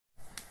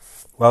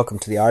Welcome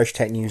to the Irish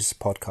Tech News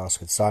podcast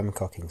with Simon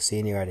Cocking,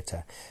 Senior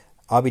Editor.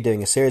 I'll be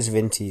doing a series of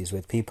interviews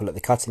with people at the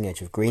cutting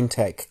edge of green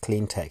tech,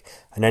 clean tech,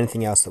 and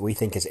anything else that we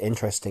think is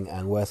interesting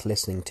and worth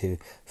listening to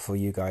for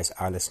you guys,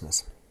 our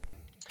listeners.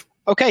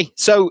 Okay,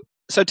 so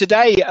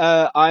today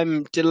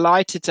I'm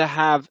delighted to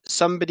have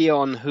somebody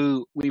on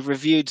who we've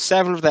reviewed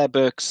several of their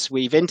books.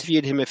 We've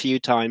interviewed him a few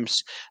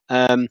times,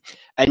 and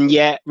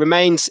yet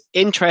remains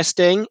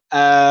interesting,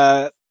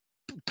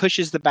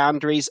 pushes the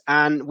boundaries,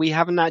 and we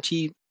haven't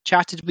actually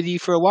chatted with you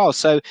for a while.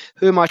 So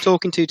who am I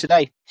talking to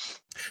today?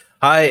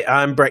 Hi,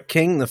 I'm Brett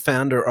King, the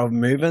founder of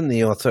Movin',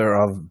 the author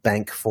of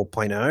Bank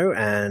 4.0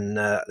 and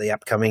the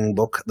upcoming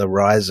book, The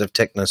Rise of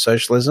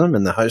Technosocialism,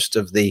 and the host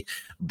of the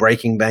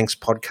Breaking Banks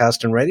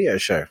podcast and radio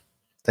show.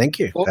 Thank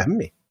you for having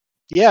me.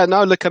 Yeah,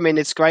 no, look, I mean,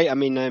 it's great. I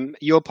mean,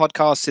 your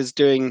podcast is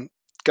going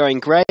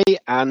great,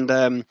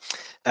 and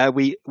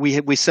we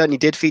certainly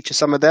did feature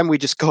some of them. We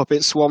just got a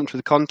bit swamped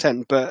with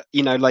content, but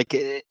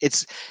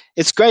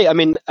it's great. I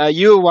mean,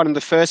 you were one of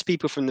the first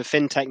people from the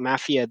fintech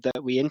mafia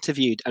that we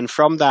interviewed, and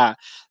from that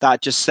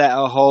just set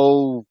a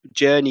whole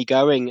journey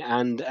going,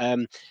 and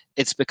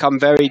it's become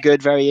very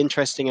good, very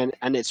interesting,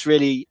 and it's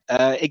really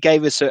it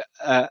gave us a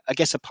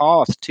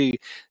path to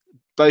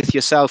both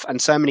yourself and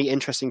so many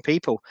interesting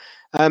people.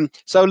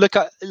 So look,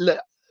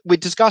 we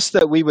discussed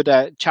that we would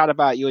chat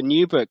about your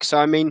new book. So,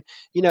 I mean,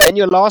 in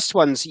your last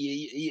ones,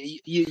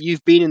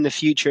 you've been in the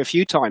future a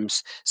few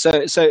times. So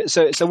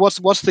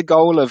what's the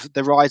goal of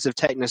the Rise of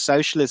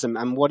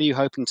Technosocialism, and what are you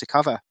hoping to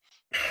cover?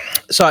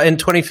 So in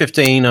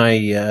 2015,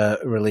 I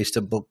released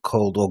a book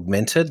called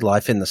Augmented: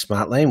 Life in the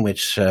Smart Lane,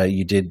 which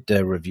you did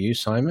review,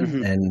 Simon.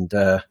 Mm-hmm. And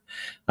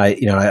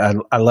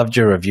I loved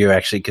your review,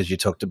 actually, because you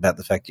talked about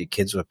the fact your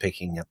kids were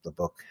picking up the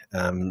book,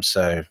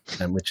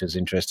 which is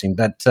interesting.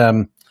 But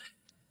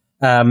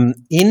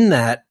in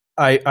that,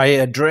 I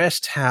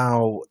addressed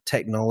how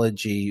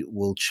technology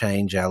will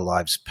change our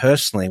lives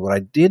personally. What I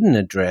didn't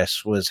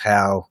address was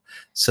how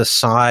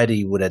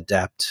society would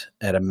adapt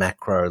at a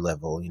macro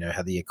level,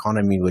 how the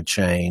economy would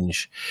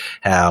change,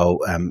 how,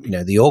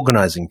 the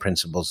organizing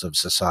principles of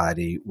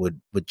society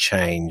would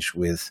change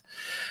with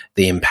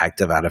the impact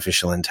of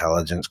artificial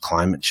intelligence,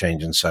 climate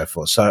change, and so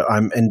forth. So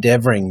I'm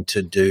endeavoring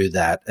to do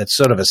that. It's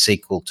sort of a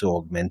sequel to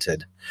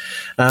Augmented.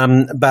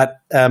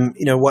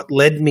 What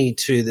led me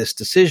to this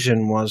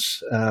decision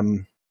was,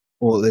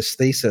 or this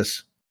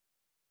thesis,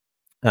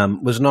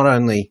 was not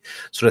only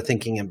sort of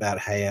thinking about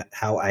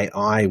how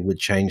AI would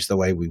change the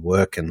way we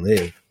work and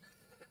live,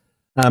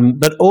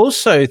 but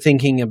also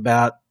thinking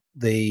about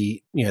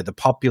the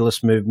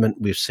populist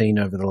movement we've seen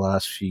over the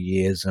last few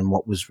years and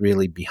what was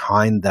really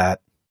behind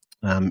that.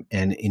 And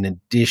in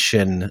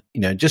addition,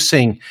 just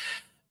seeing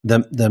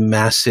the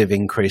massive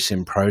increase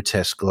in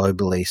protests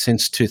globally.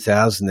 Since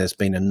 2000, there's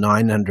been a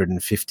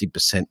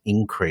 950%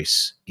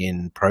 increase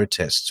in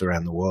protests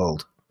around the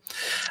world.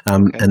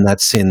 And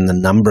that's in the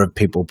number of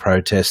people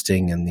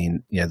protesting and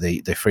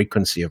the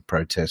frequency of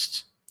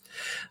protests.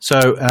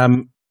 So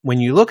when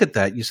you look at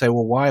that, you say,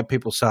 well, why are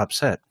people so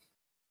upset?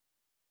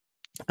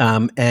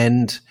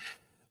 And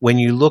when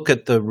you look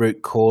at the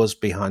root cause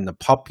behind the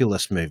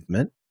populist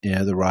movement,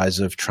 the rise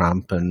of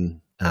Trump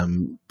and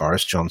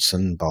Boris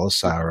Johnson,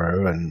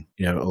 Bolsonaro, and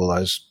all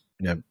those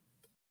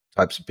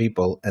types of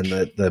people, and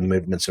the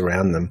movements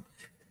around them,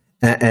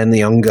 and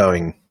the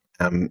ongoing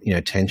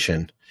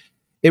tension,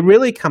 it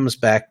really comes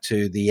back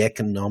to the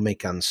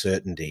economic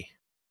uncertainty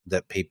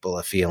that people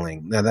are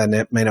feeling. Now,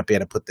 they may not be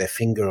able to put their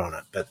finger on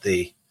it, but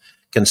the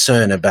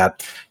concern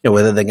about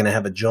whether they're going to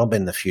have a job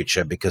in the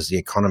future because the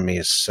economy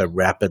is so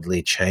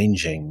rapidly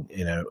changing,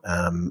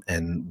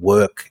 and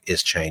work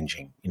is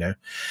changing.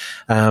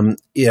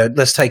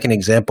 Let's take an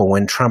example.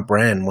 When Trump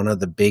ran, one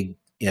of the big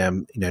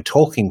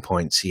talking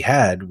points he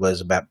had was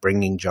about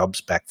bringing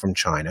jobs back from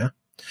China.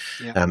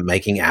 Yeah.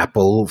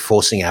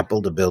 Forcing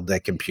Apple to build their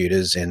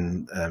computers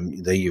in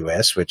the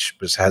US, which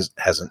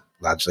hasn't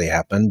largely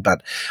happened,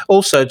 but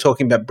also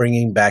talking about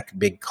bringing back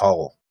big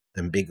coal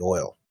and big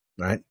oil,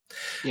 right?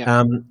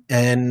 Yeah.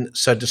 And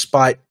so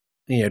despite,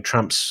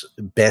 Trump's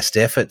best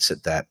efforts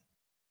at that,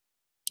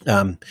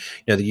 the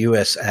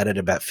US added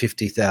about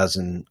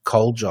 50,000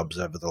 coal jobs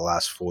over the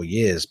last 4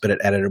 years, but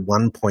it added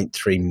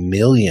 1.3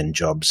 million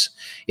jobs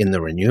in the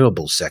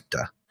renewable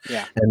sector.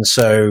 Yeah. And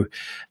so,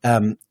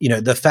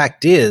 the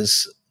fact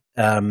is,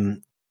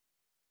 the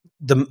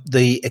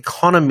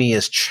economy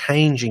is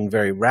changing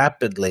very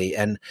rapidly,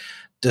 and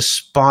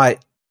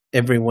despite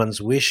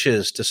everyone's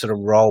wishes to sort of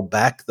roll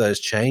back those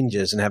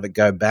changes and have it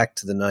go back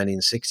to the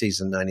 1960s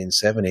and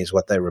 1970s,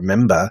 what they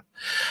remember,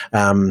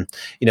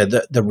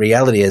 the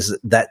reality is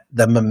that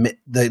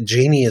the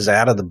genie is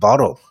out of the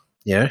bottle.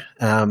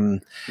 The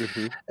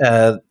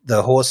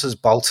horse is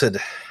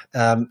bolted.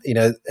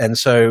 And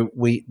so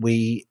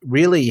we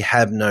really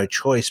have no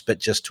choice but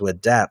just to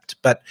adapt.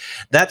 But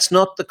that's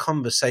not the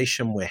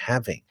conversation we're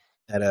having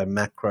at a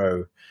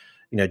macro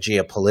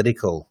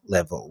geopolitical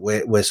level.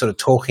 We're sort of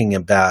talking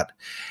about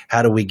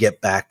how do we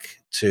get back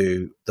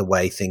to the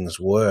way things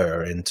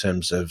were in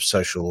terms of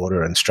social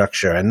order and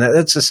structure, and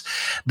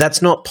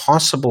that's not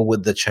possible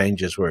with the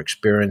changes we're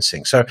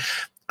experiencing. So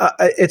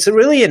it's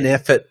really an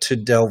effort to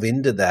delve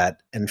into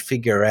that and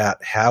figure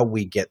out how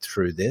we get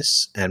through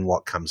this and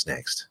what comes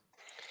next.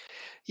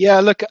 Yeah,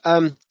 look,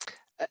 I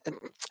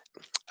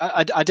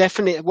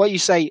definitely, what you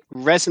say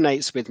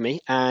resonates with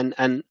me,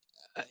 and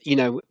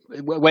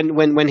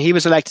when he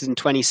was elected in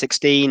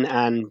 2016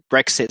 and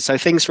Brexit, so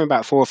things from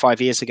about 4 or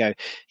 5 years ago,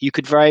 you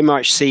could very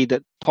much see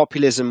that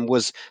populism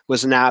was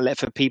an outlet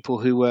for people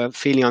who were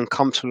feeling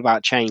uncomfortable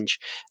about change,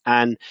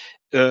 and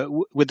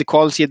with the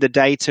quality of the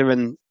data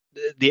and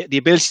the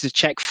ability to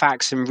check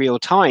facts in real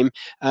time.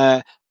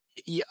 I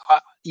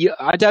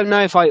don't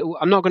know if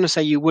I'm not going to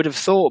say you would have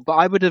thought, but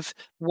I would have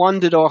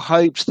wondered or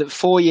hoped that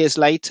 4 years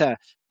later,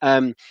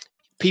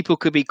 people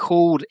could be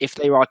called if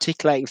they were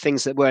articulating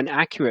things that weren't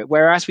accurate.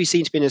 Whereas we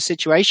seem to be in a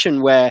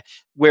situation where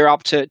we're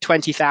up to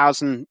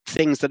 20,000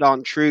 things that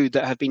aren't true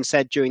that have been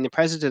said during the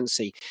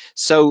presidency.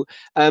 So,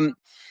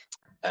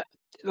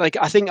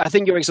 I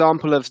think your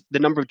example of the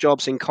number of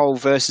jobs in coal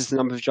versus the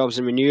number of jobs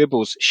in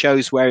renewables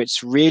shows where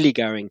it's really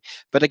going.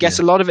 But I guess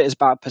a lot of it is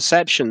about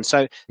perception.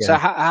 So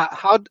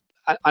how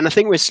and I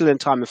think we're still in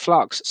time of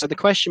flux. So the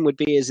question would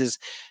be is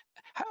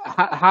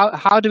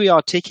how do we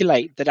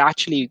articulate that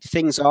actually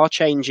things are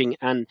changing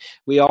and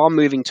we are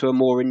moving to a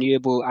more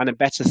renewable and a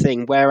better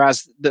thing,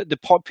 whereas the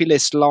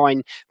populist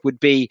line would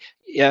be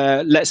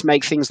let's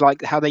make things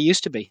like how they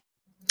used to be?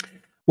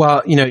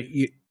 Well,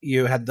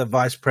 you had the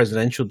vice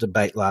presidential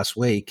debate last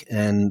week,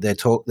 and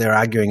they're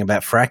arguing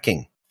about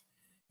fracking.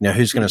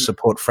 Who's going to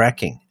support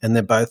fracking? And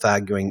they're both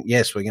arguing,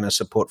 yes, we're going to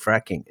support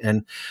fracking.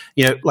 And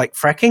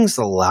fracking's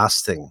the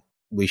last thing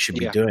we should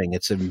be doing.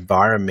 It's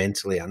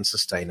environmentally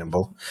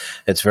unsustainable.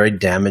 It's very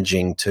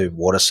damaging to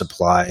water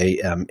supply.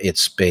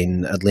 It's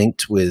been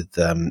linked with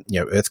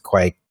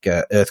earthquakes.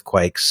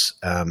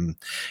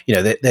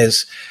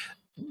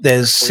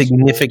 There's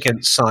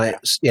significant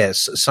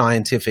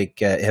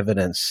scientific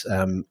evidence,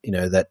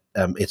 that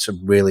it's a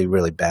really,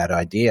 really bad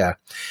idea.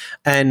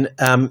 And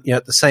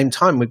at the same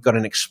time, we've got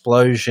an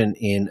explosion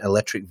in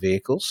electric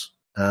vehicles.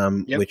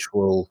 Which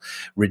will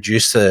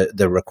reduce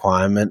the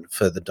requirement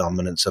for the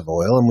dominance of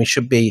oil. And we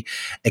should be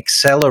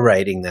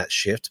accelerating that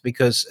shift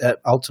because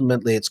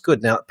ultimately it's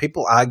good. Now,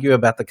 people argue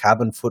about the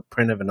carbon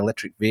footprint of an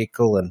electric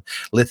vehicle and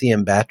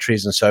lithium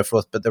batteries and so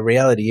forth, but the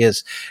reality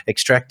is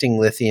extracting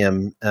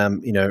lithium,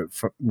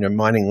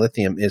 mining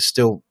lithium is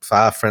still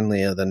far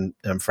friendlier than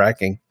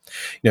fracking,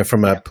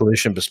 from a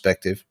pollution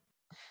perspective.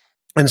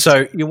 And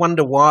so you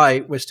wonder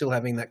why we're still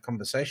having that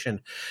conversation.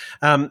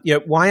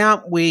 Why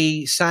aren't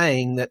we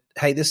saying that,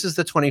 hey, this is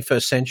the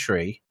 21st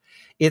century.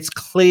 It's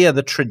clear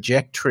the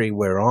trajectory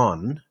we're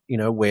on,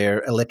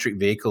 where electric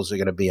vehicles are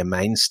going to be a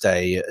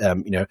mainstay.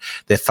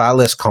 They're far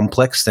less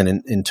complex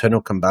than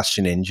internal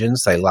combustion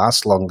engines. They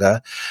last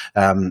longer.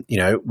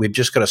 We've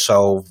just got to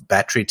solve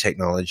battery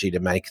technology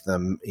to make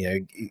them,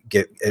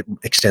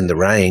 extend the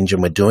range,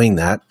 and we're doing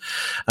that.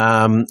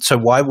 So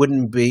why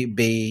wouldn't we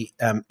be,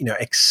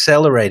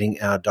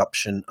 accelerating our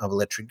adoption of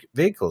electric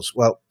vehicles?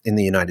 Well, in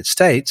the United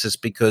States, it's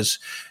because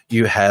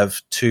you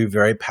have two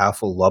very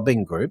powerful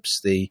lobbying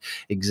groups, the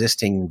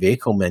existing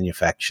vehicle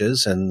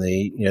manufacturers and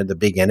the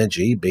big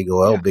energy, big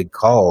oil, big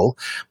coal,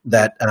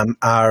 that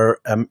are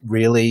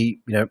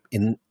really,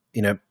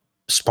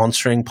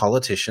 sponsoring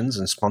politicians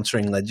and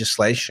sponsoring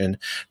legislation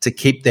to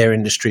keep their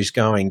industries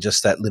going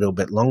just that little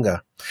bit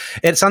longer.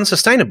 It's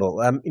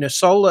unsustainable.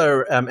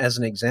 Solar, as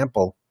an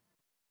example,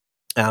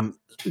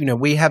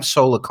 we have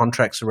solar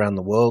contracts around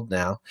the world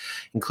now,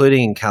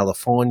 including in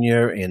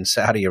California, in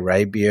Saudi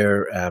Arabia,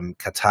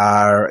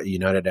 Qatar,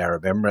 United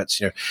Arab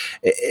Emirates.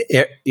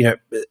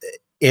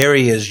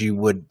 Areas you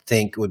would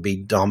think would be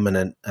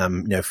dominant,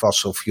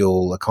 fossil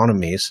fuel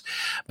economies,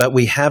 but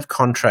we have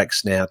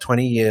contracts now,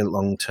 20-year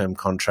long-term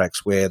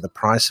contracts, where the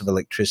price of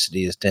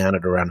electricity is down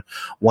at around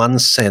 1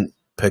 cent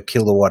per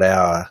kilowatt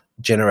hour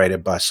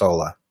generated by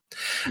solar.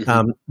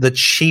 Mm-hmm. The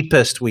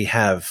cheapest we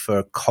have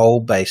for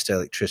coal-based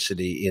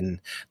electricity in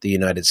the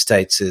United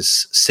States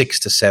is 6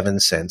 to 7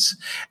 cents,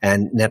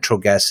 and natural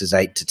gas is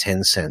 8 to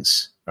 10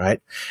 cents,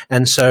 right?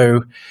 And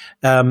so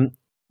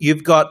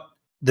you've got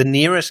the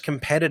nearest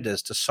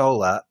competitors to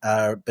solar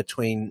are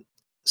between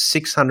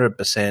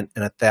 600% and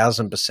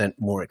 1,000%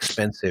 more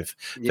expensive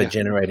for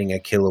generating a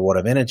kilowatt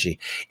of energy.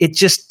 It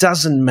just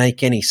doesn't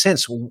make any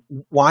sense.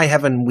 Why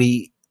haven't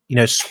we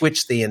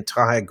switch the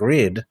entire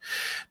grid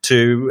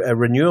to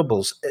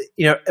renewables,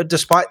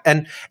 despite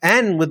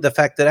and with the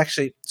fact that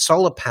actually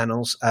solar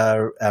panels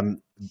are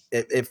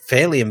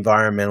fairly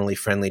environmentally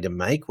friendly to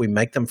make. We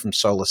make them from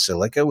solar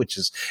silica, which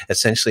is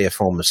essentially a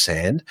form of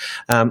sand,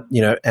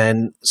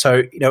 and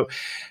so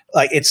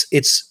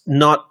it's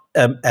not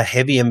a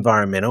heavy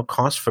environmental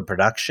cost for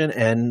production,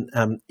 and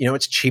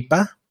it's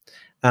cheaper.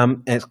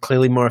 And it's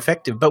clearly more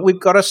effective. But we've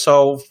got to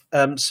solve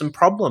some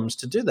problems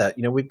to do that.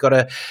 We've got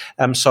to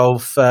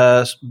solve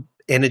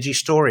energy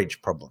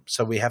storage problem.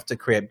 So we have to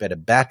create better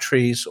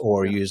batteries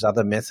or use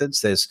other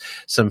methods. There's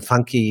some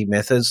funky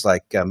methods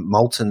like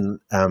molten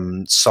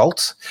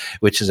salt,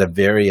 which is a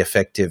very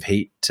effective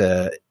heat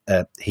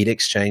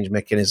exchange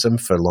mechanism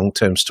for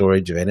long-term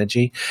storage of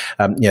energy.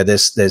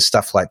 There's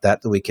stuff like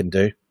that we can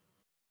do.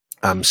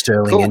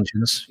 Stirling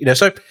engines,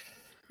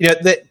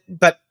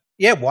 but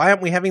yeah, why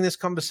aren't we having this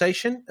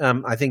conversation?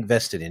 I think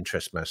vested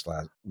interest most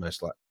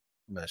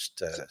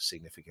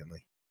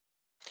significantly.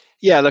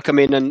 Yeah, look, I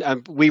mean,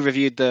 and we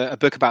reviewed a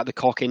book about the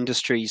cock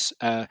industries.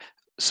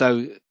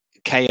 So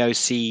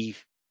KOCH.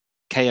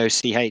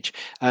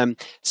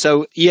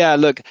 So yeah,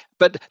 look,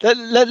 but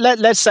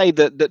let's say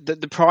that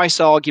the price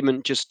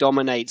argument just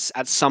dominates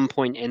at some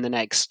point in the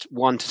next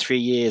 1 to 3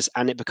 years,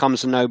 and it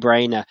becomes a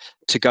no-brainer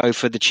to go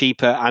for the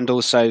cheaper and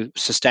also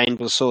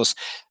sustainable source.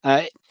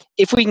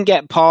 If we can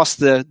get past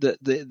the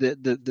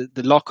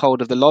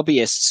lockhold of the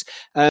lobbyists,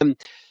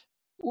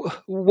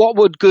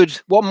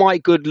 what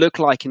might good look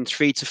like in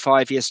 3 to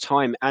 5 years'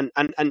 time? And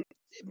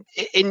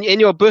in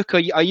your book,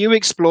 are you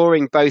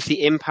exploring both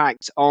the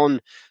impact on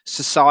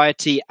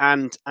society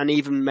and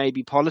even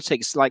maybe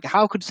politics? Like,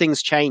 how could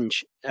things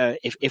change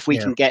if we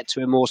can get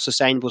to a more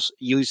sustainable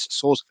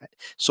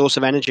source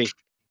of energy?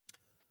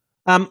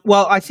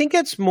 Well, I think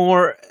it's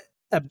more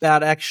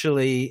about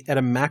actually at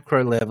a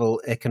macro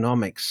level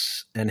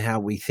economics and how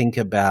we think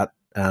about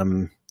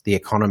the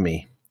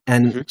economy.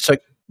 And so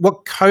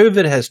what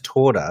COVID has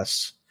taught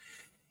us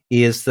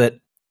is that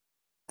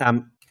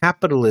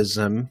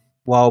capitalism,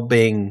 while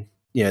being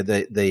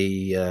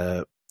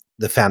the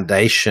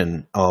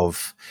foundation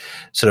of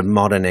sort of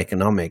modern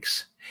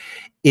economics,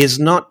 is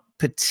not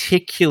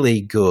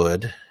particularly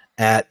good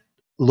at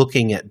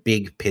looking at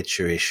big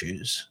picture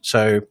issues.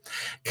 So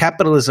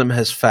capitalism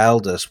has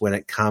failed us when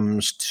it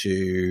comes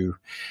to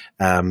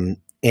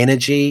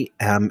energy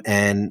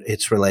and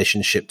its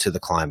relationship to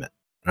the climate,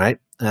 right?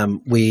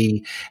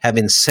 We have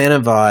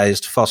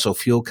incentivized fossil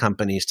fuel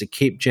companies to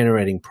keep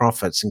generating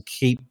profits and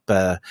keep,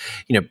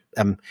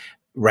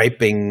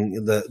 raping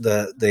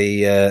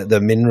the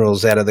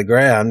minerals out of the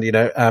ground,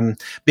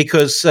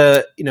 because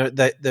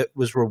that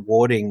was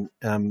rewarding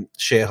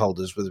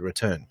shareholders with a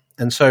return.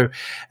 And so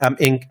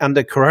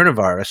under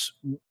coronavirus,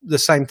 the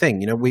same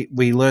thing.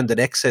 We learned that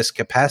excess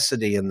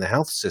capacity in the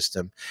health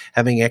system,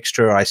 having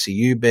extra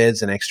ICU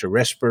beds and extra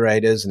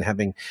respirators and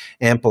having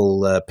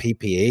ample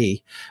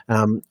PPE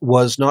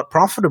was not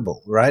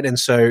profitable, right? And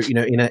so,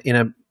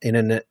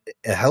 in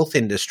a health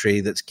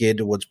industry that's geared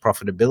towards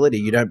profitability,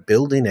 you don't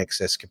build in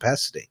excess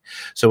capacity.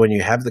 So when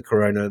you have the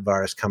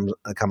coronavirus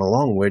come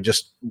along, we're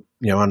just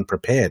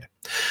unprepared.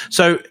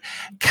 So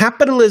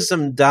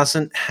capitalism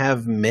doesn't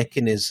have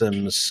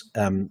mechanisms,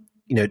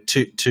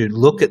 to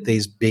look at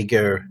these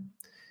bigger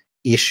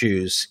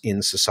issues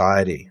in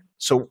society.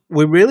 So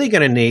we're really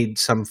going to need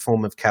some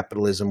form of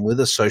capitalism with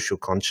a social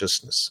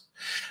consciousness,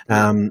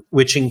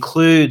 which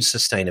includes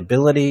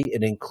sustainability.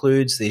 It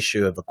includes the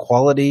issue of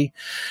equality.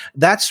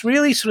 That's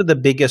really sort of the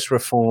biggest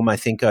reform, I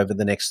think, over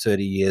the next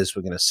 30 years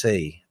we're going to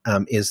see,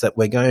 is that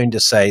we're going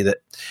to say that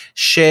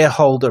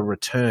shareholder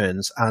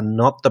returns are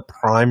not the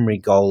primary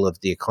goal of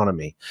the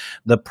economy.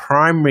 The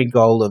primary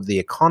goal of the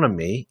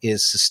economy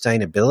is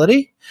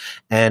sustainability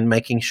and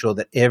making sure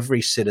that every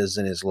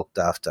citizen is looked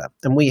after.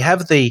 And we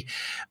have the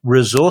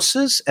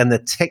resources and the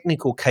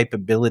technical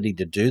capability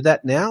to do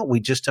that now.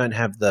 We just don't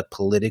have the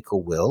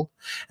political will,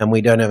 and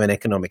we don't have an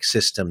economic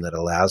system that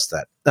allows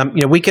that.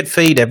 We could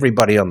feed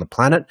everybody on the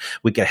planet.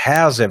 We could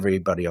house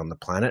everybody on the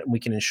planet. And we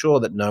can ensure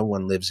that no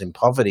one lives in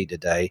poverty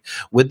today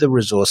with the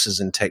resources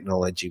and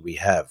technology we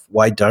have.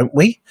 Why don't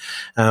we?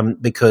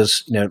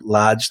 Because,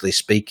 largely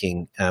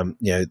speaking,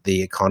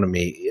 the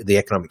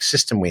economic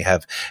system we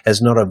have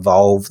has not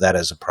evolved that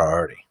as a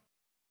priority.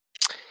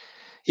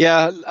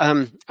 Yeah,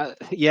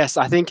 yes,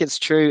 I think it's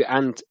true,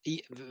 and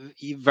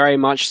very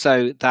much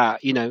so that,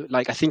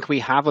 I think we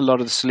have a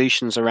lot of the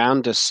solutions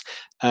around us.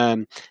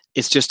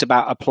 It's just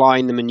about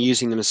applying them and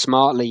using them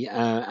smartly,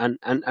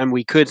 and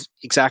we could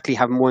exactly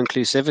have more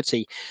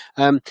inclusivity.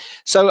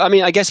 So,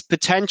 I guess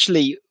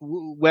potentially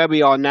where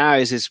we are now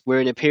is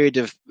we're in a period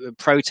of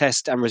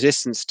protest and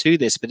resistance to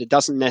this, but it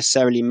doesn't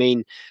necessarily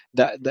mean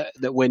that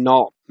we're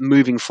not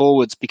moving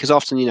forwards, because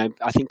often,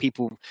 I think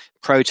people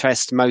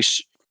protest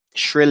most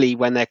shrilly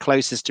when they're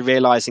closest to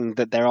realizing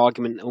that their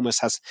argument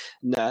almost has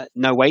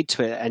no weight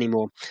to it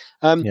anymore.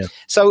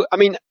 So, I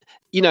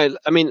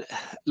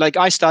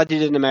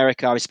studied in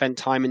America. I spent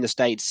time in the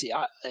States.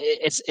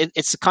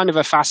 It's kind of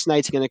a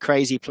fascinating and a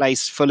crazy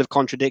place, full of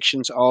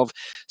contradictions of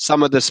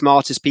some of the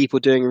smartest people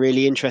doing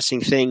really interesting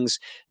things,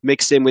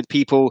 mixed in with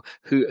people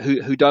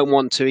who don't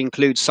want to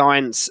include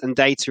science and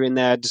data in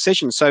their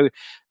decisions. So,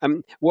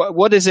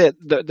 what is it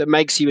that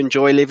makes you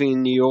enjoy living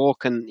in New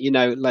York? And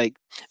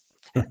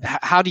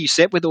how do you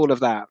sit with all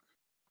of that?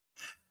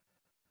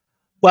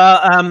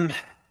 Well,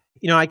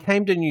 I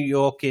came to New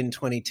York in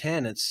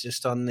 2010. It's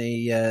just on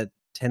the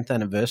 10th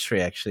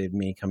anniversary, actually, of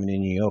me coming to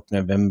New York.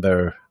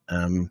 November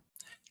will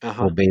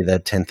be the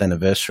 10th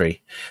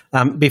anniversary.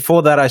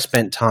 Before that, I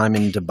spent time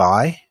in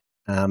Dubai,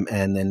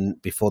 and then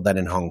before that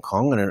in Hong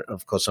Kong. And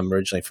of course, I'm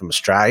originally from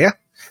Australia.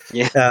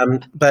 Yeah.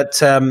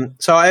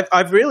 So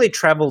I've really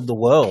traveled the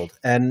world,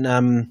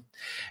 and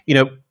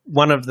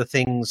one of the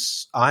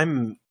things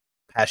I'm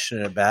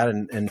passionate about,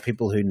 and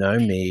people who know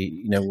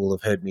me, will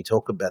have heard me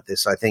talk about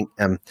this. I think,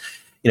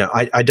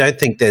 I don't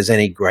think there's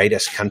any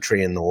greatest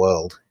country in the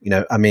world.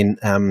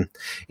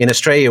 In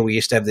Australia, we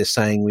used to have this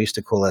saying, we used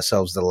to call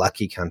ourselves the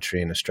lucky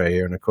country in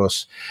Australia. And of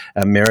course,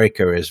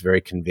 America is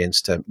very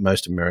convinced,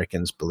 most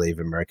Americans believe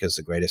America is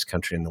the greatest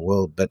country in the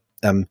world. But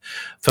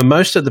for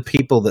most of the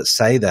people that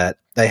say that,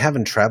 they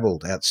haven't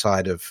traveled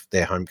outside of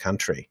their home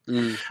country.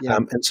 Yeah.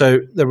 And so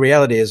the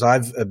reality is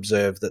I've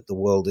observed that the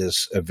world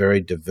is a very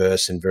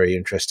diverse and very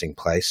interesting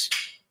place.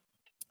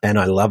 And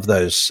I love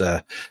those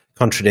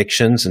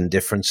contradictions and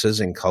differences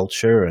in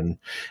culture and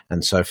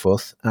so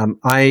forth.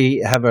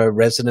 I have a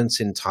residence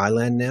in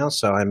Thailand now,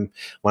 so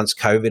once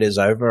COVID is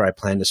over, I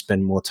plan to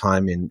spend more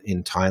time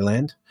in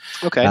Thailand.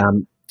 Okay.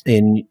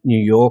 In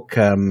New York,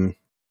 I'm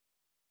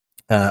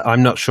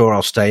not sure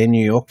I'll stay in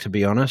New York, to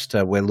be honest.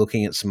 We're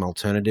looking at some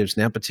alternatives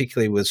now,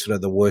 particularly with sort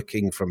of the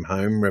working from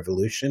home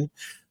revolution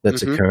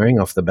that's occurring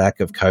off the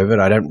back of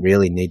COVID. I don't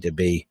really need to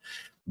be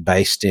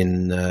based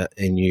in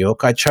New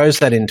York. I chose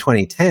that in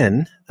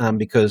 2010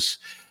 because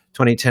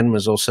 2010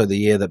 was also the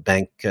year that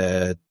Bank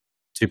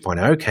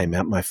 2.0 came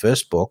out, my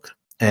first book,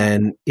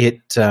 and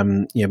it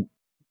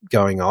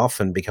going off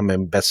and becoming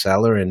a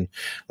bestseller in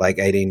like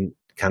 18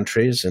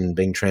 countries and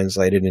being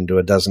translated into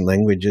a dozen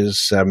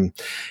languages,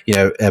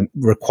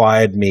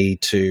 required me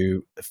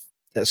to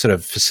sort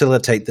of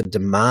facilitate the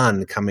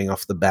demand coming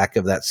off the back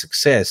of that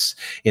success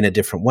in a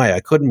different way. I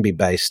couldn't be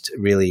based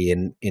really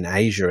in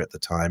Asia at the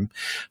time.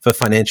 For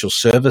financial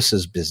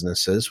services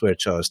businesses,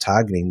 which I was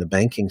targeting, the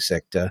banking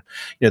sector,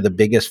 the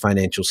biggest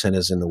financial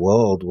centers in the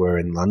world were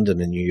in London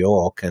and New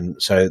York.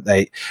 And so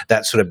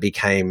that sort of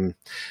became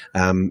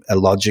a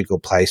logical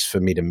place for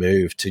me to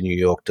move to New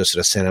York to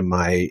sort of center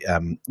my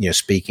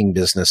speaking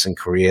business and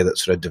career that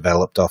sort of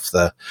developed off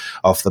the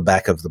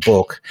back of the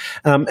book.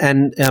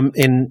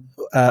 In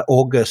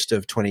August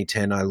of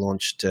 2010,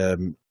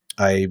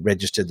 I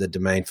registered the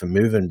domain for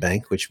Movin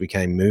Bank, which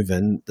became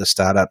Movin, the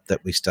startup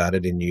that we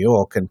started in New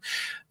York. And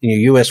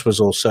US was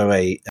also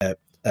a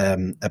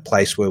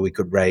place where we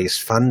could raise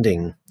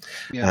funding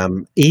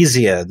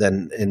easier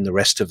than in the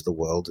rest of the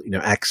world.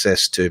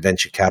 Access to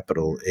venture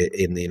capital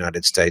in the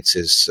United States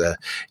is,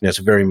 it's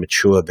a very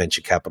mature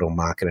venture capital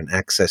market, and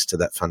access to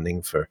that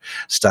funding for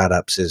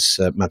startups is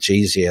much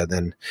easier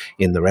than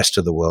in the rest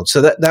of the world.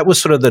 So that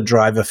was sort of the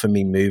driver for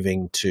me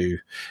moving to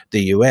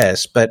the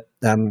US. But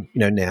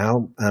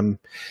now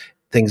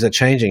things are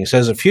changing. So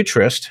as a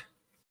futurist,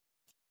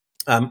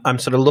 I'm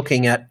sort of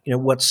looking at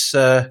what's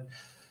going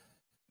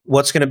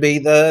to be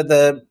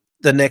the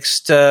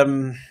next.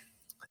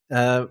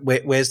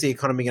 Where's the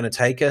economy going to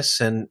take us?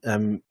 And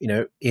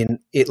in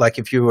it, like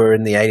if you were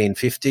in the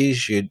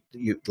 1850s,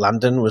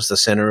 London was the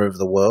center of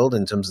the world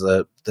in terms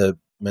of the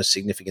most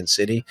significant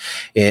city.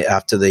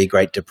 After the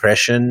Great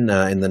Depression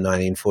in the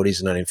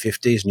 1940s and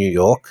 1950s, New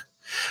York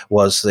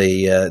was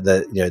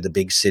the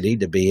big city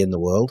to be in the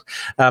world.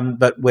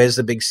 But where's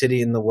the big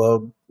city in the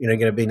world going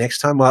to be next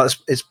time? Well,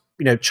 it's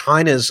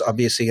China's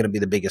obviously going to be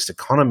the biggest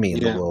economy in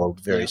the world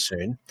very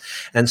soon.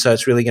 And so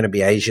it's really going to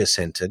be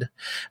Asia-centered.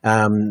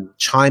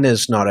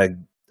 China's not a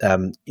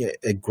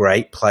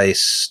great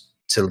place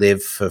to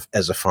live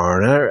as a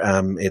foreigner.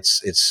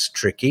 It's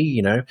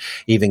tricky,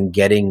 even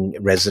getting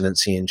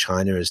residency in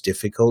China is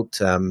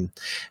difficult. And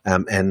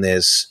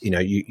there's,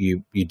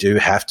 you do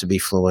have to be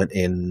fluent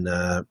in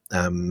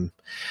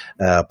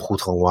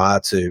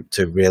Putonghua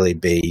to really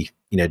be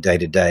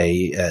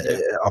day-to-day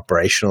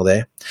operational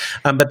there.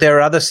 But there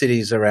are other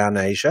cities around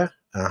Asia,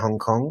 Hong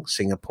Kong,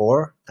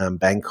 Singapore,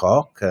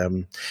 Bangkok,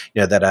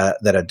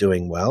 that are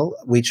doing well.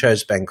 We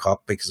chose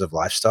Bangkok because of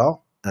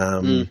lifestyle.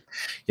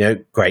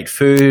 Great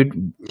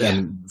food,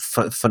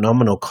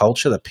 phenomenal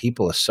culture. The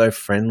people are so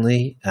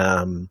friendly,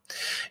 and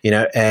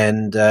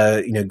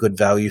good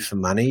value for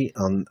money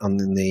on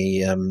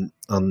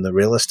the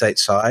real estate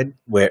side,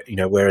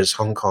 whereas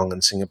Hong Kong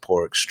and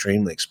Singapore are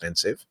extremely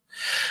expensive.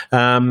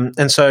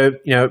 And so,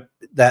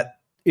 that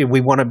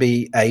we want to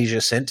be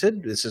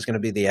Asia-centered. This is going to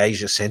be the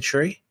Asia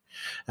century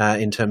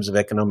in terms of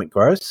economic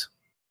growth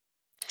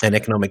and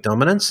economic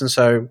dominance. And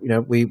so,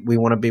 we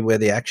want to be where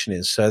the action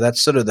is. So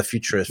that's sort of the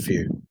futurist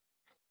view.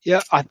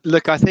 Yeah, I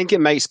think it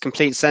makes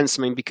complete sense.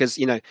 I mean, because,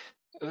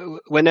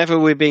 whenever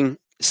we're being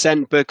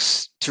sent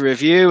books to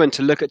review and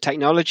to look at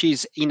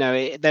technologies,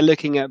 they're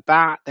looking at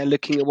BAT, they're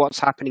looking at what's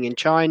happening in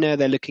China,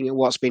 they're looking at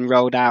what's been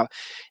rolled out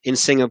in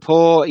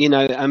Singapore.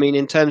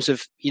 In terms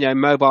of,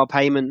 mobile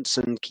payments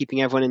and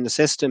keeping everyone in the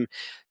system,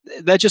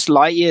 they're just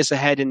light years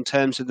ahead in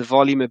terms of the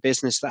volume of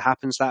business that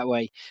happens that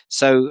way.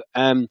 So,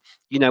 when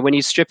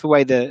you strip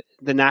away the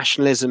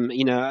nationalism,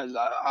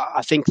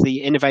 I think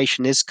the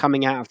innovation is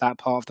coming out of that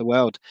part of the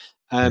world.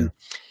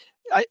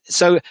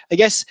 So I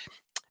guess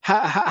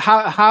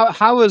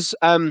how was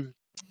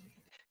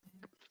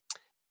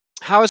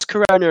how has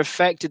Corona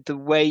affected the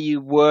way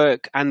you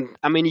work? And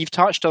I mean, you've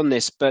touched on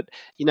this, but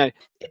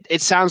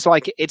it sounds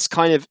like it's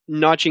kind of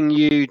nudging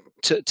you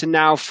to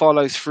now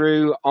follow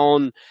through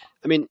on.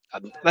 I mean,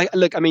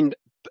 look, I mean,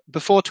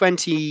 before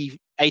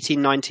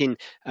 2018, 19,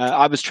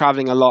 I was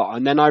traveling a lot,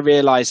 and then I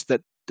realized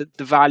that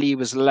the value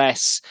was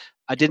less.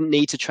 I didn't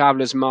need to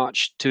travel as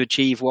much to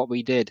achieve what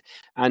we did,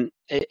 and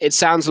it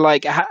sounds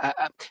like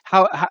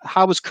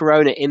how was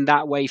Corona in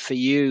that way for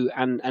you,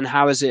 and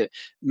how has it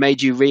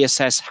made you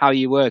reassess how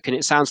you work? And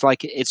it sounds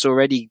like it's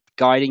already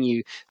guiding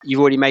you.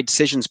 You've already made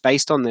decisions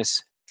based on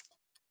this.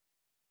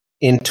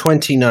 In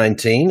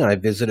 2019, I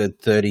visited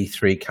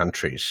 33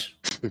 countries.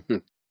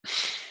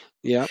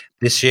 Yeah.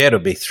 This year it'll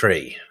be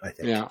 3, I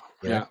think.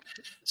 Yeah.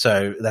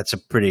 So that's a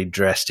pretty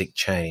drastic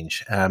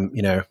change.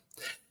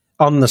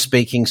 On the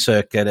speaking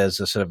circuit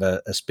as a sort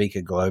of a speaker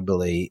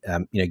globally,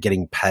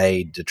 getting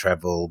paid to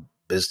travel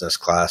business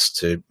class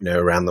to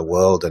around the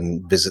world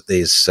and visit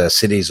these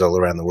cities all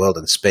around the world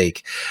and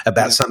speak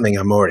about something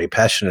I'm already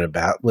passionate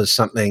about was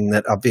something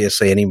that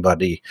obviously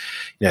anybody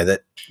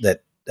that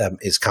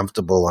is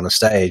comfortable on a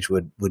stage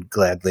would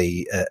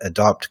gladly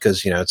adopt,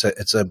 because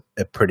it's a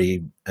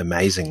pretty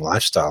amazing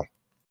lifestyle.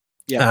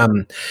 Yeah.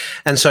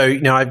 And so,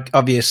 I've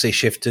obviously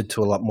shifted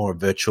to a lot more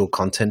virtual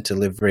content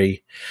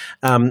delivery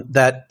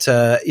that,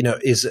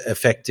 is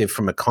effective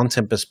from a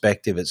content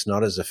perspective. It's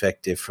not as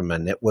effective from a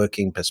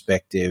networking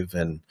perspective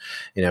and,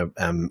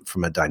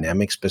 from a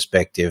dynamics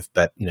perspective,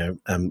 but,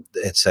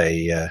 it's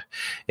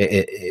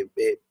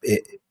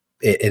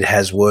it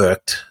has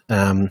worked.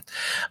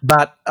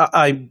 But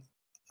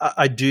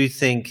I do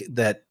think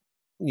that,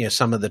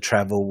 some of the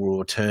travel will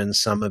return,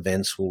 some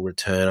events will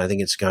return. I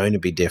think it's going to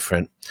be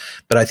different.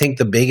 But I think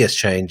the biggest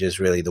change is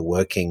really the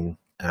working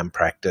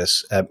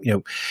practice.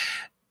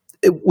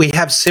 We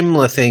have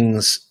similar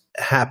things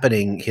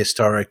happening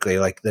historically,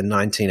 like the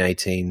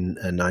 1918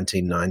 and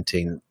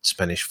 1919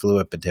 Spanish flu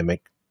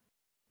epidemic.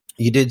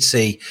 You did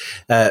see,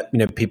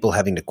 people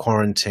having to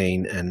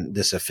quarantine and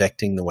this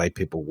affecting the way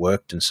people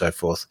worked and so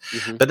forth.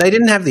 Mm-hmm. But they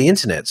didn't have the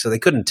internet, so they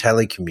couldn't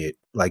telecommute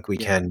like we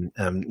can,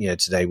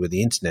 today with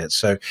the internet.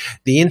 So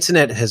the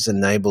internet has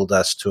enabled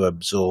us to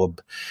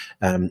absorb,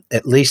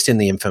 at least in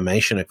the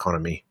information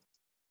economy,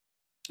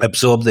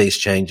 absorb these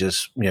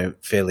changes,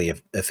 fairly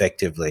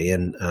effectively.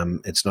 And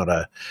it's not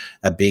a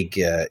big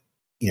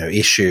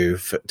issue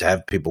to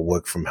have people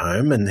work from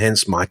home, and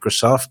hence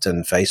Microsoft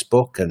and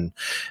Facebook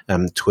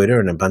and Twitter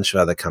and a bunch of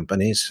other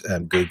companies,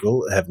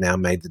 Google, have now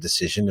made the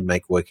decision to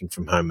make working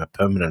from home a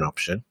permanent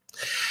option.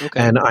 Okay.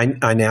 And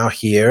I now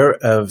hear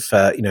of,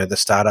 the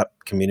startup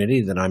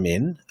community that I'm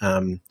in.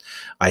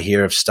 I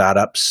hear of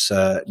startups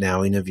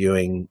now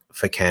interviewing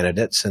for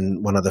candidates,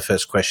 and one of the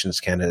first questions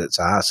candidates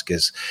ask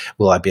is,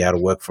 will I be able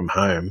to work from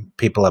home?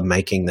 People are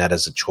making that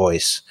as a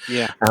choice.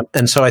 Yeah.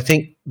 And so I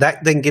think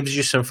that then gives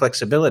you some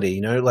flexibility,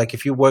 like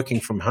if you're working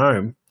from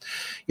home,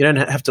 you don't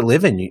have to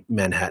live in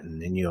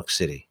Manhattan, in New York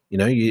City.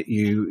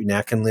 You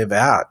now can live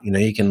out.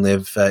 You can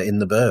live in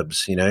the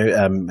burbs.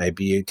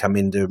 Maybe you come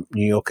into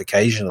New York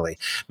occasionally.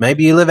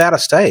 Maybe you live out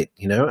of state.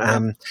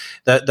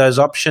 Those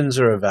options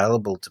are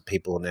available to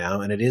people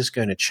now, and it is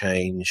going to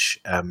change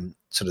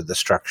sort of the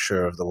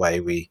structure of the way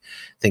we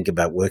think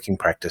about working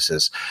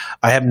practices.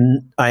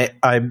 I'm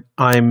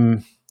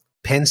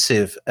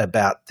pensive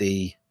about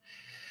the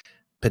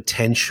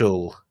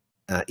potential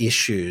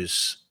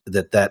issues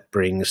that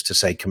brings to,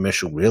 say,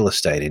 commercial real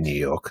estate in New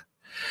York,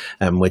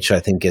 which I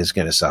think is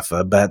going to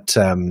suffer. But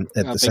at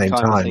the same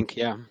time,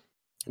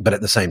 But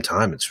at the same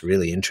time, it's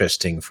really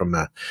interesting from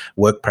a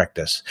work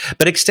practice.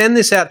 But extend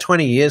this out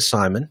 20 years,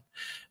 Simon,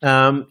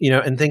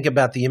 and think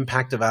about the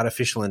impact of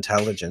artificial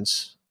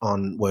intelligence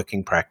on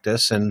working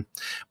practice. And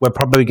we're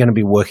probably going to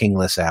be working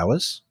less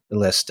hours,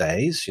 less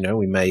days.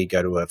 We may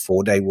go to a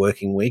 4-day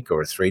working week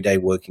or a 3-day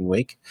working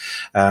week,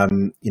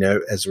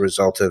 as a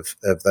result of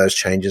those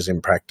changes in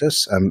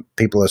practice.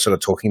 People are sort of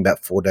talking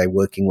about 4-day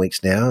working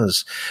weeks now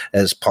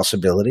as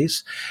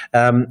possibilities.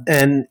 And,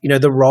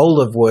 the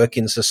role of work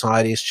in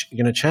society is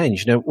going to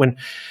change.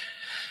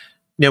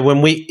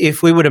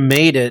 If we were to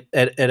meet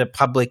at a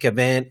public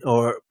event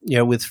or,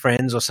 with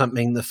friends or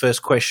something, the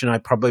first question I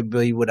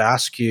probably would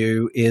ask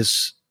you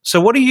is, so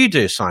what do you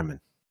do, Simon?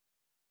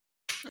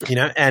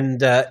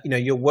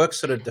 Your work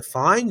sort of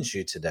defines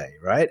you today,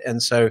 right?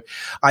 And so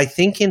I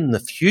think in the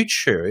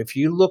future, if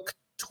you look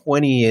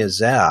 20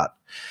 years out,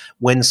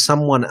 when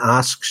someone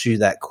asks you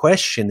that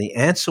question, the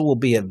answer will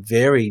be a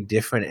very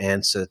different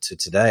answer to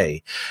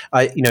today.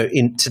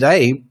 In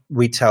today,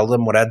 we tell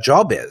them what our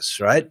job is,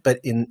 right?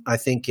 But I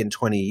think in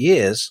 20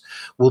 years,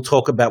 we'll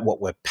talk about what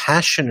we're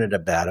passionate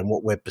about and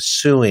what we're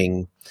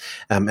pursuing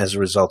as a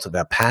result of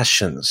our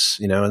passions,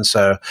 And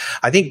so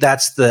I think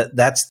that's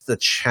the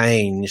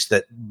change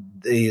that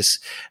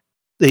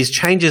these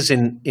changes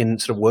in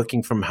sort of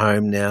working from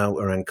home now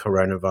around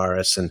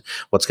coronavirus and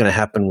what's going to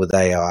happen with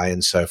AI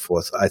and so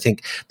forth, I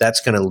think that's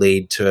going to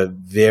lead to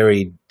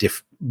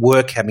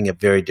work having a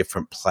very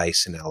different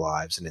place in our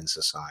lives and in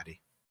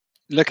society.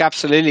 Look,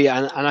 absolutely.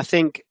 And I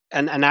think,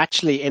 and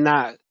actually in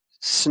that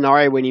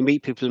scenario when you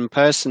meet people in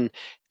person,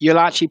 you'll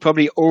actually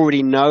probably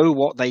already know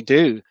what they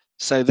do.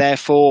 So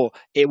therefore,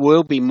 it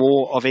will be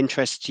more of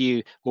interest to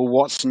you. Well,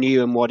 what's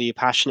new and what are you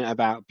passionate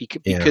about?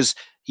 Because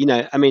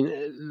I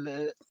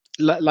mean,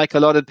 like a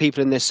lot of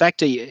people in this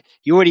sector, you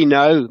already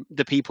know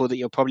the people that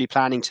you're probably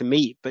planning to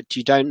meet, but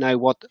you don't know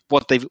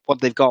what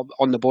they've got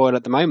on the board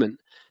at the moment.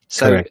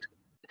 So,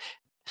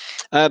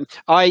 Correct.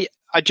 I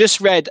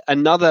just read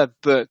another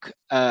book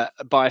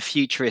by a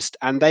futurist,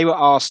 and they were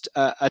asked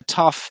a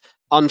tough,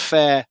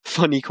 unfair,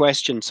 funny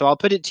question. So I'll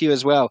put it to you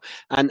as well.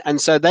 And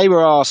so they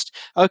were asked,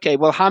 okay,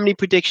 well, how many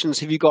predictions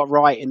have you got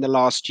right in the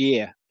last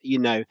year?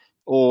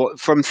 Or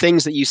from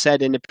things that you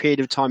said in a period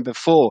of time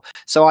before.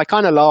 So I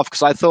kind of laughed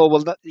because I thought,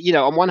 well,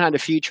 on one hand, a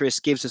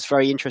futurist gives us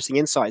very interesting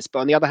insights, but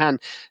on the other hand,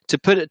 to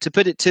put it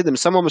to them,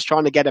 someone was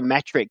trying to get a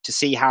metric to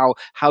see how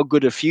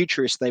good a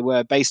futurist they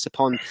were based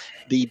upon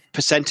the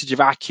percentage of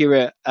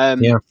accurate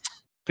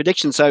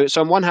prediction. So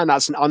on one hand,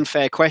 that's an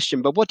unfair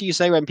question, but what do you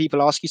say when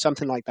people ask you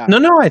something like that?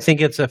 No, I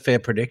think it's a fair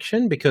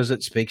prediction because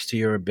it speaks to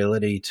your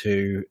ability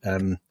to,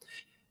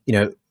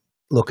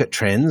 look at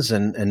trends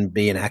and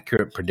be an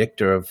accurate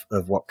predictor of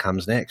what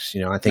comes next.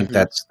 I think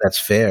that's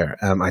fair.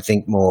 I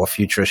think more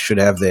futurists should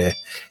have their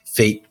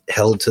feet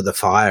held to the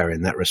fire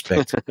in that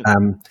respect.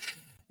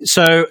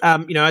 So,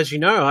 as you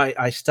know,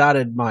 I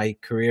started my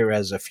career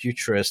as a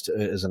futurist,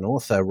 as an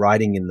author,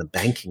 writing in the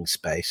banking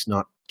space,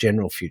 not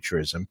general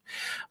futurism.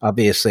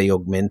 Obviously,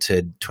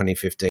 Augmented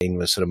 2015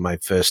 was sort of my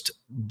first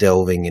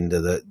delving into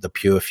the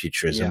pure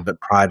futurism,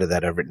 but prior to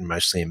that, I've written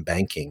mostly in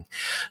banking.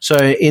 So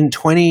in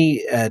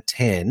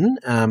 2010,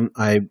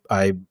 I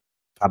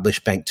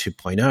published Bank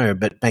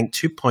 2.0, but Bank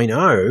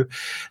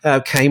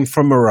 2.0 came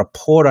from a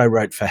report I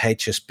wrote for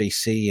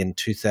HSBC in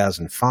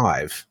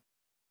 2005.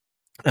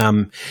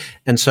 And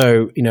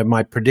so,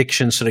 my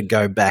predictions sort of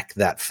go back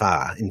that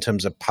far in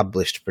terms of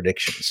published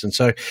predictions. And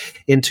so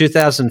in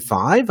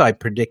 2005, I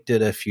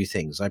predicted a few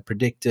things. I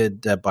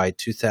predicted by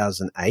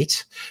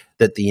 2008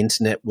 that the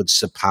internet would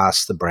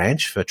surpass the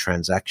branch for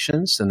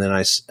transactions. And then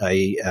I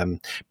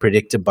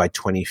predicted by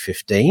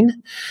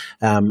 2015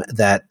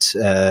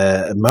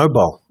 that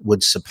mobile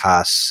would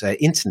surpass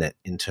internet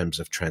in terms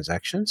of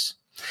transactions.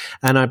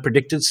 And I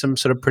predicted some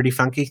sort of pretty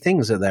funky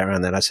things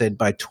around that. I said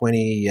by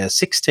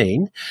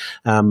 2016,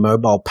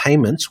 mobile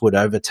payments would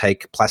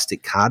overtake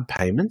plastic card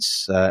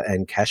payments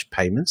and cash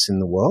payments in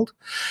the world.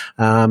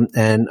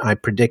 And I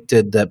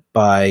predicted that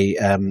by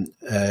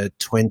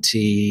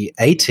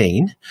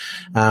 2018,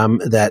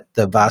 that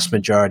the vast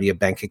majority of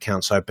bank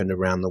accounts opened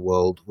around the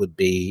world would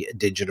be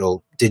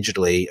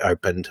digitally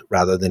opened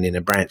rather than in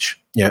a branch.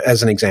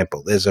 As an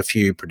example, there's a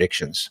few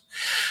predictions.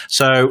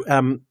 So,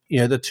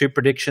 the two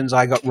predictions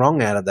I got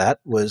wrong out of that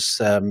was,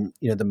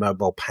 the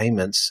mobile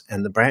payments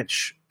and the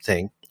branch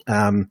thing.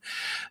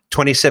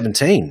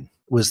 2017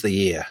 was the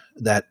year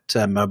that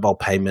mobile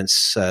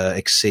payments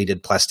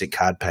exceeded plastic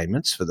card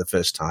payments for the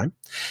first time.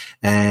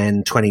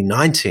 And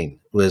 2019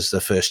 was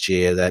the first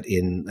year that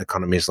in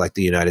economies like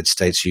the United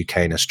States, UK,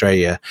 and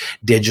Australia,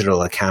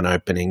 digital account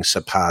opening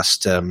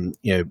surpassed,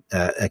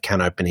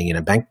 account opening in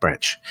a bank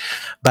branch.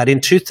 But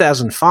in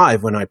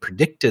 2005, when I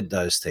predicted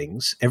those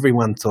things,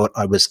 everyone thought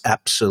I was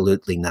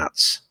absolutely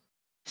nuts,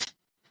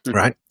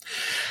 right?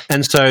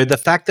 And so the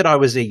fact that I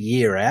was a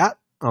year out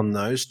on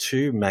those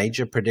two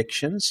major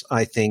predictions,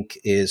 I think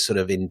is sort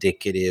of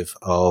indicative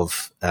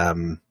of,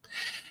 the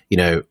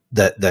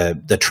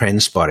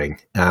trend spotting.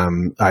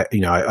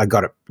 I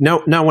got it.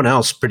 No one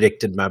else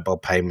predicted mobile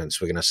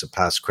payments were going to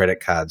surpass credit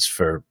cards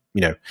for,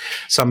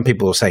 some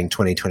people were saying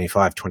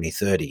 2025,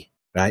 2030.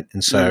 Right.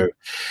 And so,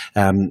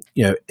 and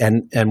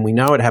we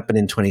know it happened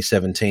in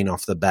 2017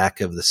 off the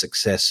back of the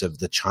success of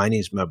the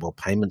Chinese mobile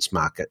payments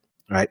market.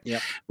 Right,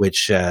 yep.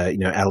 Which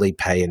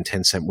Alipay and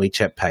Tencent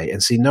WeChat Pay,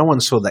 and see, no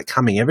one saw that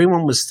coming.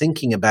 Everyone was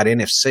thinking about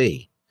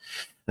NFC,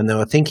 and they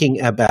were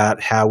thinking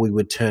about how we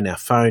would turn our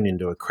phone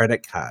into a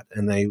credit card.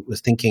 And they were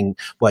thinking,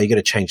 well, you've got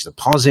to change the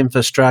POS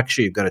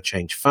infrastructure, you've got to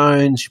change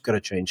phones, you've got to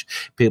change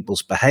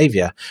people's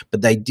behavior.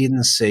 But they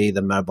didn't see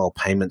the mobile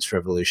payments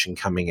revolution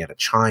coming out of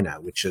China,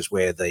 which is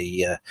where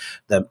the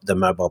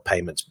mobile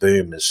payments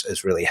boom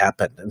has really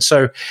happened. And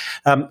so,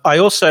 I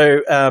also,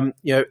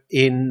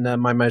 in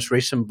my most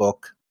recent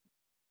book,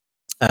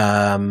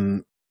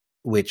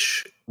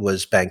 which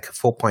was Bank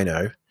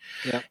 4.0,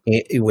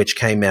 which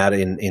came out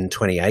in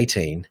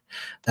 2018.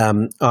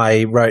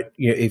 I wrote,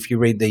 if you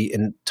read the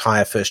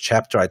entire first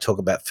chapter, I talk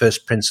about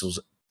first principles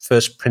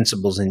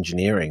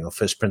engineering or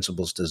first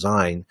principles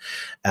design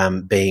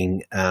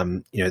being,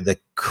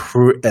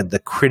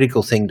 the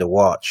critical thing to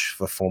watch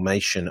for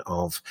formation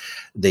of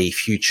the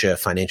future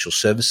financial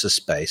services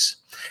space.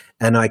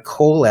 And I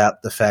call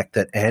out the fact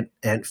that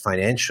Ant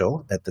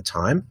Financial at the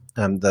time,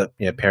 the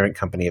parent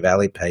company of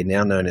Alipay,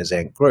 now known as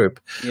Ant Group,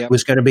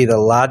 was going to be the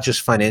largest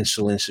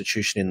financial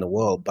institution in the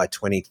world by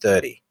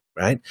 2030.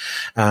 right?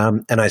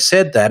 And I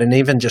said that, and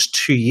even just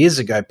 2 years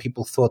ago,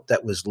 people thought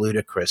that was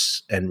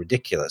ludicrous and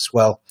ridiculous.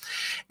 Well,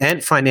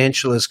 Ant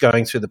Financial is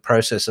going through the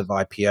process of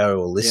IPO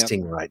or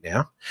listing right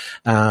now,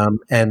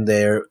 and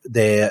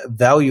their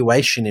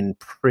valuation in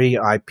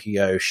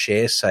pre-IPO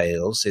share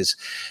sales is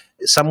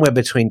somewhere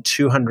between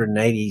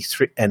 280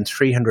 and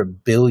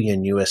 300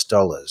 billion US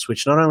dollars,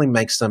 which not only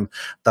makes them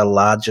the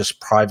largest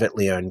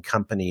privately owned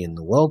company in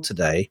the world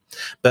today,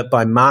 but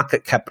by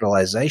market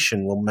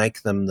capitalization will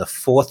make them the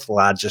fourth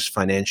largest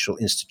financial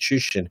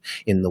institution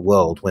in the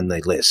world when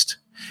they list.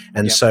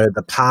 And so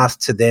the path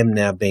to them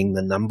now being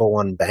the number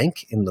one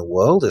bank in the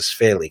world is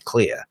fairly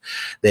clear.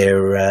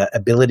 Their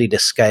ability to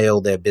scale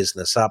their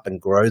business up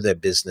and grow their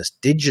business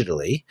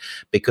digitally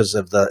because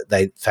of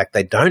the fact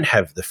they don't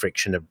have the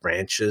friction of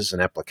branches and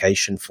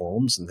application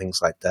forms and things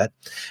like that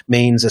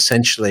means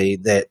essentially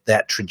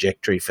that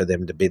trajectory for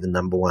them to be the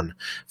number one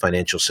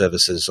financial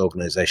services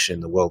organization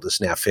in the world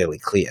is now fairly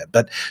clear.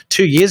 But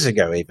 2 years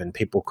ago, even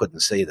people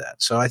couldn't see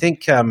that. So I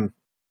think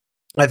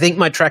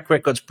my track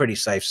record's pretty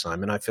safe,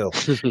 Simon. I feel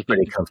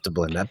pretty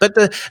comfortable in that. But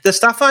the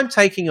stuff I'm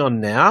taking on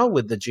now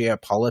with the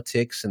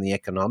geopolitics and the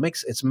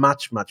economics, it's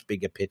much, much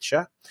bigger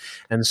picture.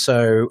 And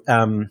so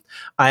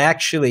I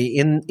actually,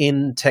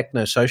 in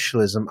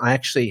technosocialism, I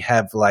actually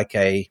have like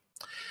a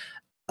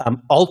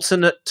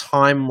alternate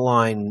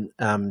timeline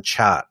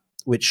chart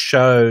which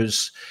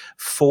shows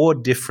 4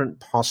 different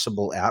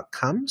possible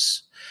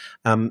outcomes.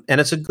 And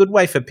it's a good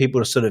way for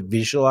people to sort of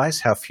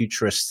visualize how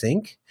futurists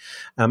think.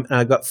 And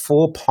I've got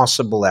 4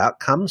 possible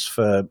outcomes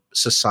for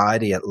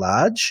society at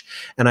large.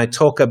 And I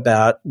talk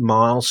about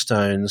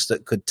milestones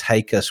that could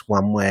take us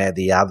one way or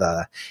the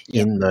other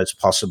in those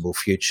possible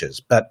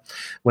futures. But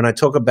when I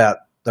talk about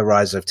the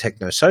rise of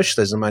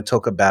technosocialism, I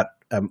talk about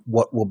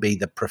what will be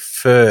the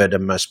preferred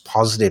and most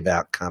positive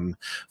outcome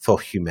for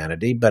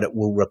humanity, but it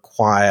will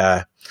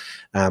require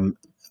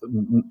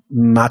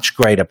much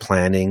greater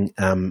planning,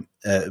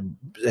 a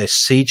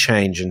sea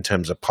change in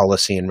terms of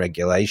policy and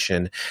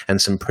regulation,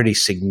 and some pretty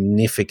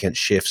significant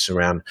shifts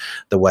around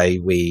the way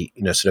we,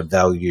 sort of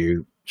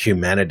value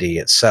humanity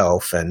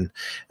itself and,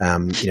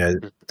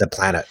 the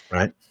planet,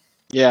 right?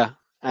 Yeah.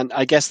 And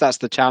I guess that's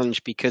the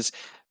challenge, because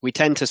we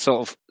tend to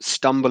sort of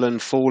stumble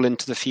and fall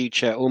into the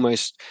future,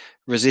 almost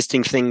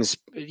resisting things,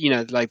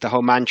 like the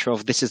whole mantra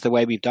of this is the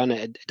way we've done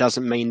it. It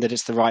doesn't mean that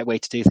it's the right way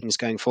to do things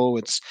going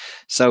forwards.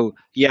 So,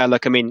 yeah,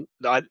 look, I mean,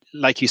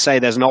 like you say,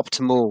 there's an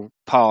optimal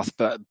path,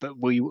 but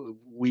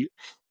we're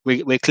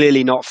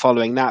clearly not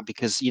following that,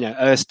 because,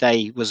 Earth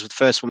Day was the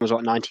first one was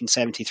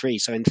 1973.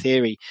 So in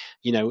theory,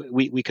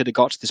 we could have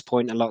got to this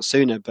point a lot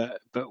sooner, but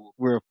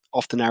we're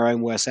often our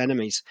own worst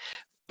enemies.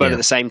 But at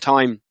the same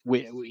time,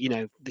 we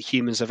the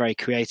humans are very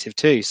creative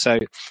too. So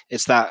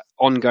it's that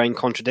ongoing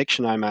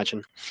contradiction, I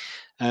imagine.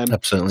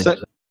 Absolutely.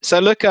 So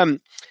look, where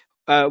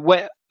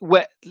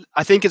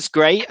I think it's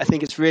great. I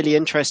think it's really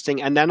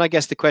interesting. And then I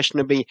guess the question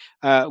would be,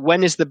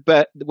 when's the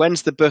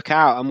book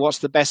out, and what's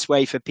the best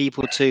way for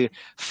people to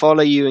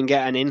follow you and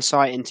get an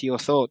insight into your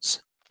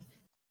thoughts?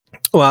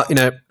 Well,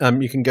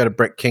 you can go to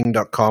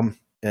brettking.com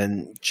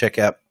and check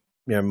out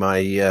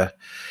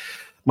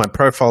my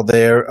profile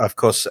there, of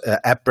course,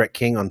 at Brett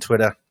King on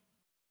Twitter.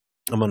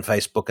 I'm on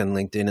Facebook and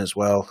LinkedIn as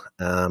well.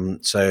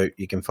 So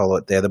you can follow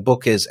it there. The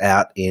book is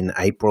out in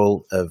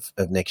April of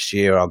next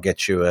year. I'll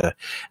get you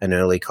an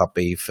early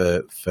copy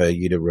for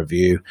you to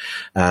review.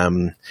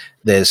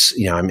 There's,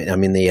 I'm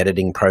in the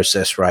editing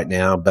process right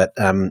now, but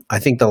I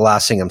think the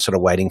last thing I'm sort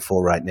of waiting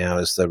for right now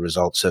is the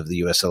results of the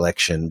US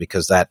election,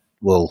 because that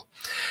will,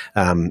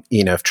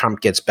 if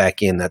Trump gets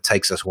back in, that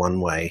takes us one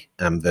way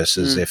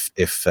versus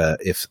if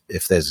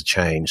there's a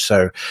change.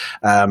 So,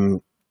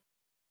 I'll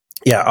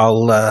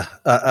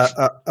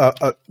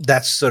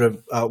that's sort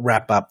of I'll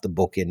wrap up the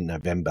book in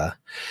November,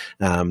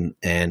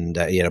 and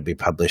it'll be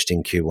published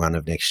in Q1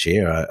 of next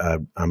year.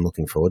 I'm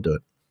looking forward to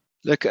it.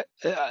 Look,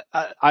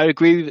 I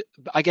agree.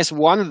 I guess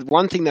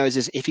one thing though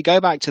is if you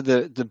go back to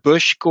the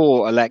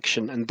Bush-Gore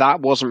election, and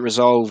that wasn't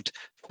resolved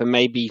for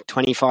maybe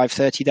 25,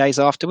 30 days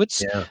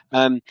afterwards. Yeah.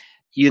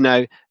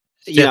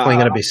 It's definitely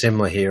going to be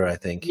similar here, I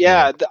think.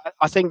 Yeah,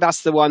 I think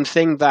that's the one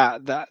thing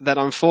that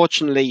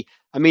unfortunately,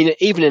 I mean,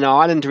 even in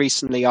Ireland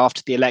recently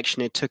after the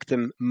election, it took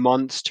them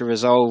months to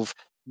resolve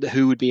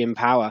who would be in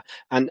power.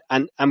 And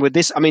with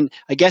this, I mean,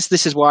 I guess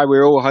this is why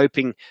we're all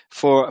hoping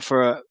for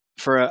a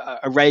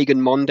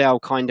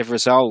Reagan-Mondale kind of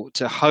result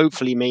to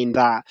hopefully mean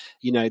that,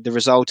 the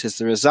result is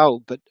the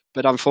result. But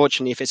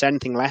unfortunately, if it's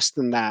anything less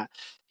than that,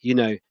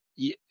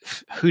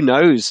 who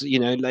knows?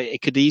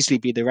 It could easily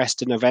be the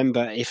rest of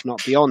November, if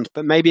not beyond.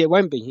 But maybe it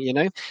won't be.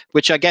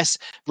 Which I guess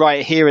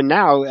right here and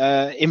now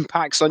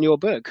impacts on your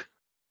book.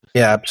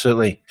 Yeah,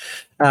 absolutely.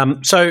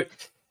 So,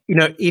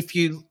 if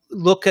you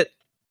look at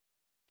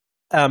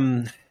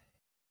the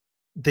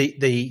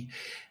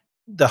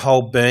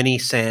whole Bernie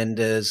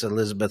Sanders,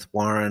 Elizabeth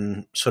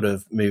Warren sort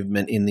of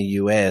movement in the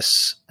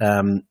US,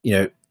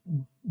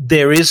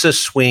 there is a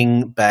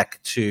swing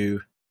back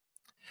to,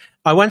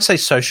 I won't say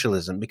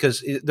socialism,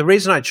 because the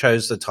reason I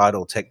chose the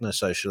title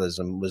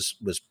technosocialism was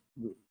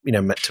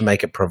to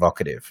make it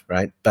provocative,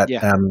 right? But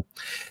Yeah.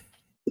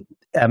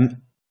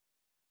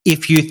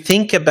 if you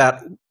think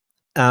about,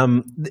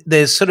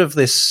 there's sort of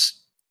this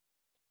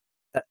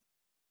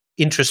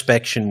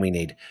introspection we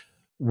need.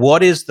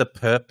 What is the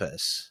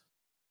purpose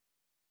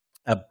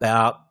of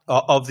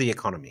the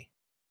economy?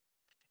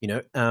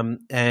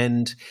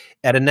 And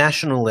at a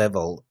national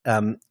level,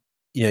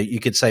 you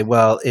could say,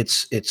 well,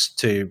 it's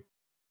to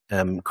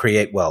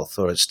create wealth,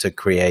 or it's to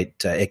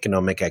create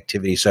economic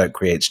activity, so it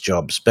creates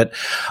jobs. But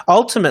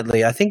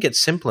ultimately, I think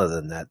it's simpler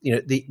than that.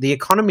 The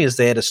economy is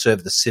there to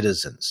serve the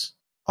citizens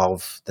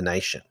of the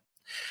nation.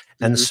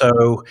 And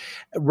so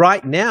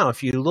right now,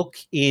 if you look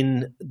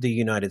in the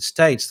United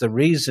States, the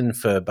reason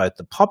for both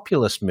the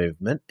populist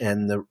movement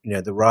and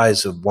the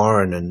rise of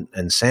Warren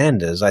and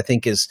Sanders, I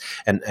think,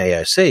 and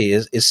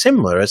AOC is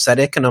similar. It's that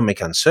economic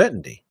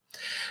uncertainty.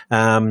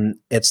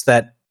 It's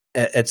that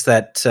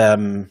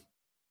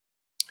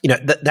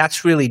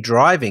that's really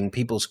driving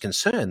people's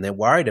concern. They're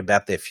worried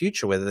about their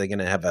future, whether they're going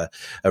to have a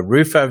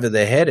roof over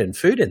their head and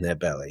food in their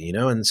belly,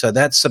 and so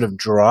that's sort of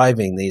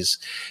driving these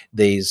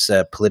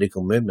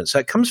political movements. So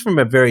it comes from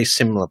a very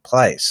similar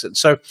place. And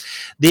so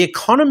the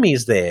economy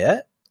is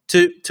there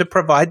to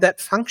provide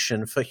that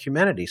function for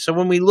humanity. So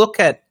when we look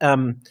at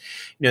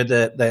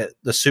the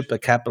super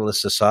capitalist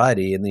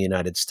society in the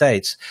United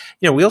States,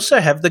 we also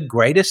have the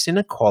greatest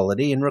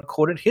inequality in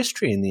recorded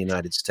history in the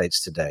United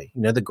States today.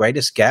 The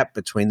greatest gap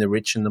between the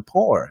rich and the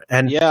poor.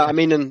 And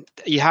and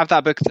you have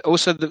that book,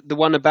 also the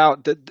one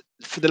about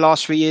for the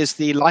last 3 years,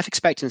 the life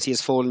expectancy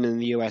has fallen in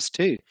the US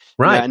too.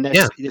 Right.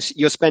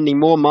 You're spending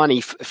more money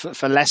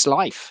for less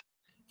life.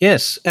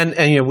 Yes,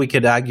 and we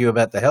could argue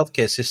about the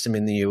healthcare system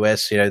in the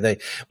US.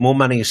 More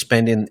money is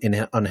spent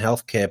on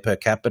healthcare per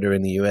capita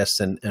in the US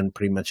than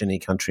pretty much any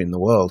country in the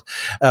world.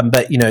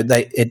 But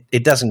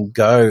it doesn't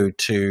go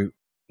to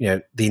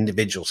the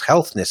individual's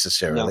health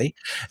necessarily.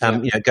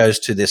 No. It goes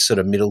to this sort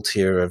of middle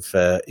tier of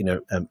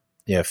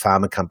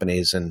pharma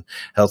companies and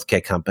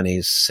healthcare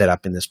companies set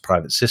up in this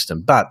private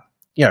system. But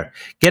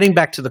getting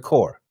back to the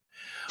core,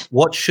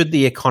 what should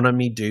the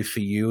economy do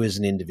for you as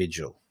an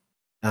individual?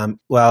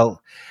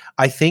 Well,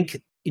 I think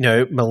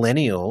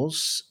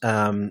millennials,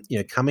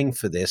 coming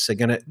for this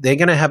they're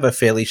gonna have a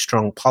fairly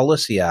strong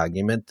policy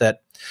argument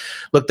that,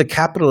 look, the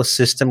capitalist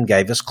system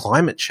gave us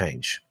climate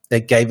change.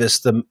 It gave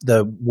us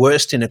the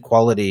worst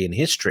inequality in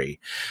history,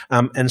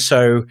 and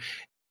so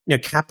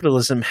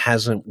capitalism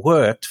hasn't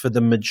worked for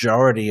the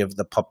majority of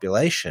the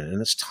population,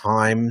 and it's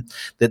time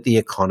that the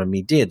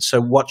economy did. So,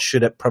 what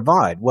should it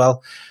provide?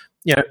 Well,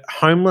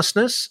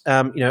 homelessness,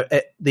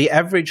 the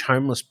average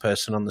homeless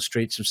person on the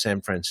streets of San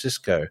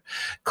Francisco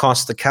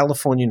costs the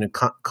Californian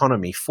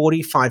economy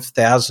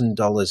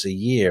 $45,000 a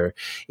year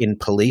in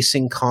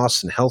policing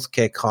costs and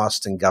healthcare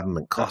costs and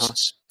government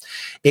costs.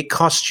 It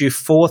costs you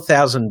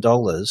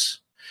 $4,000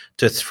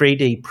 to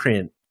 3D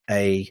print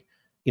a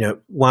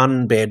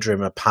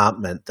one-bedroom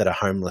apartment that a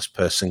homeless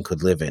person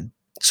could live in.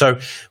 So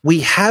we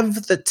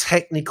have the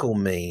technical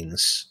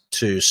means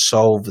to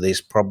solve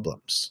these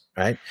problems,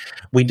 right?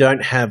 We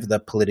don't have the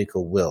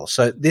political will.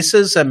 So this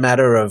is a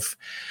matter of,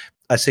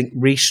 I think,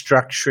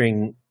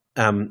 restructuring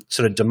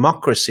sort of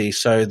democracy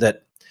so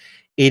that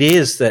it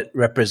is that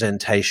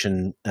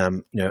representation,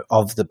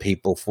 of the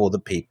people for the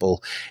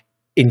people,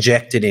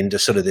 injected into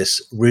sort of this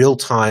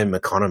real-time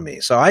economy.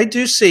 So I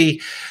do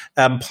see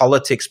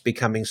politics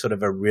becoming sort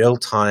of a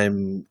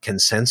real-time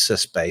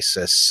consensus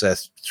basis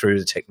through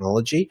the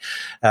technology,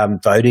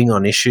 voting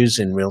on issues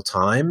in real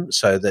time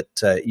so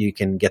that you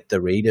can get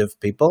the read of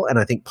people. And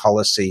I think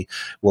policy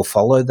will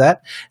follow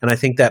that. And I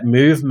think that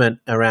movement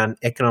around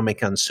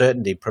economic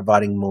uncertainty,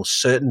 providing more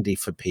certainty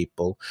for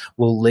people,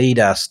 will lead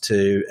us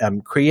to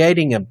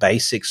creating a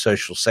basic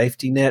social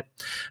safety net.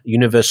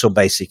 Universal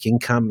basic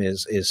income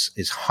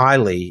is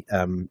highly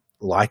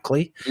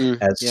likely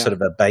as sort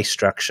of a base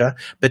structure,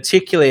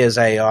 particularly as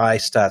AI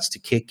starts to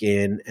kick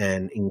in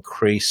and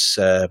increase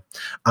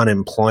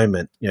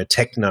unemployment,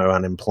 techno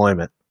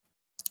unemployment,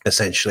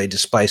 essentially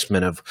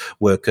displacement of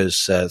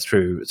workers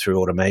through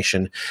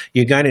automation.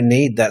 You're going to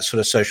need that sort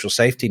of social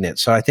safety net.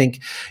 So I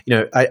think,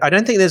 I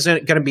don't think there's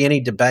going to be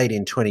any debate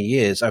in 20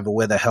 years over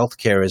whether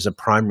healthcare is a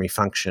primary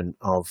function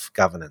of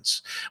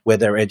governance,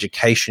 whether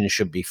education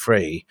should be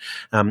free,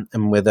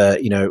 and whether,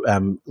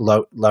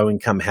 low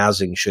income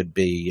housing should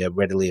be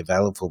readily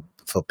available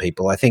for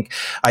people. I think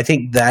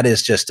that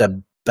is just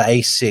a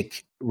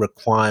basic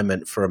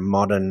requirement for a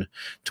modern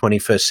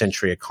 21st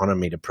century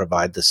economy to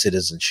provide the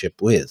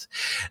citizenship with.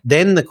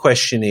 Then the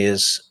question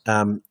is,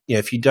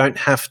 if you don't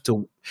have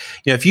to,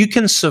 if you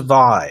can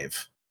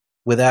survive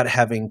without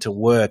having to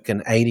work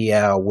an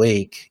 80-hour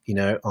week,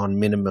 on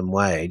minimum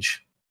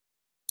wage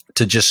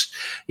to just,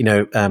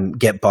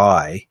 get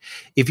by,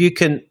 if you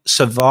can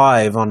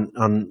survive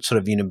on sort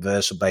of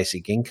universal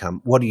basic income,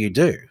 what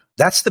do?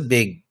 That's the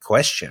big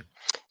question.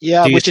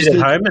 Yeah, do you sit at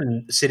home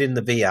and sit in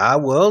the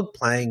VR world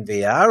playing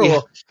VR,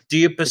 or do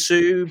you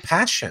pursue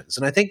passions?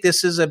 And I think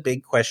this is a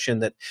big question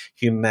that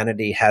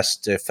humanity has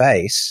to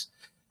face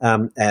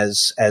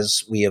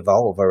as we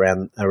evolve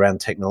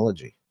around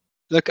technology.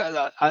 Look,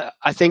 I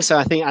think so.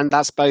 I think, and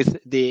that's both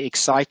the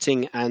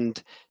exciting and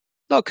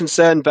not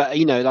concerned, but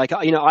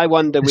I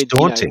wonder It's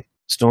daunting.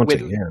 It's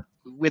daunting, yeah.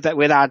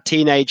 With our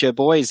teenager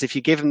boys, if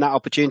you give them that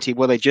opportunity,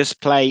 will they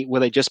just play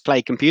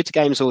computer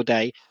games all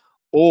day,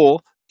 or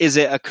is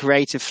it a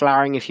creative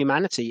flowering of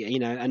humanity?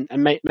 And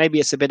maybe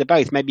it's a bit of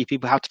both. Maybe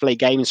people have to play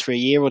games for a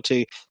year or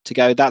two to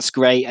go, that's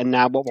great, and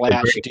now what will I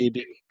actually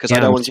do? Because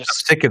I don't want to just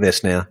I'm sick of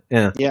this now.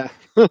 Yeah. Yeah.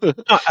 No,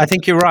 I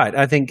think you're right.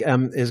 I think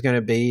there's going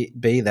to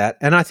be that,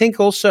 and I think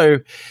also,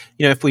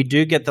 if we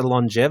do get the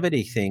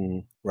longevity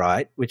thing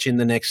right, which in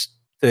the next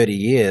 30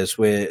 years,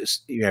 we're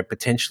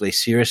potentially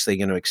seriously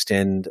going to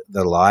extend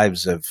the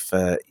lives of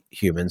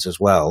humans as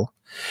well.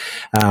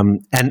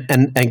 And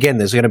again,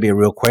 there's going to be a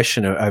real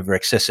question over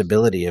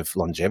accessibility of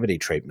longevity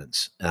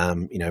treatments.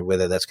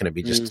 Whether that's going to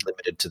be just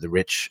limited to the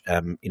rich.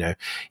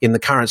 In the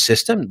current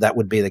system, that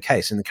would be the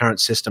case. In the current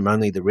system,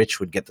 only the rich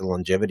would get the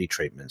longevity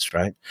treatments,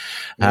 right?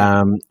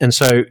 Yeah. And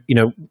so,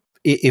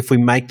 if we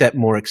make that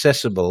more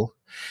accessible,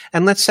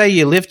 and let's say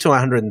you live to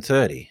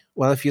 130.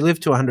 Well, if you live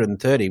to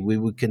 130, we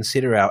would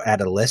consider our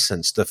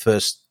adolescence the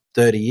first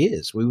 30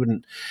 years.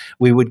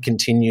 We would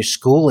continue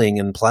schooling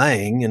and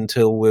playing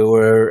until we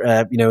were,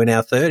 in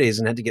our 30s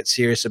and had to get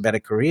serious about a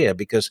career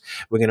because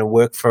we're going to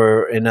work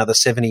for another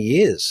 70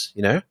 years,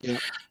 Yeah.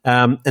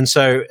 And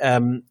so,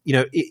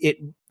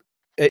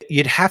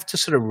 you'd have to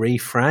sort of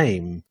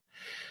reframe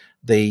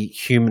the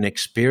human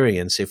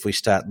experience if we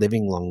start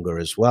living longer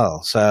as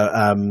well.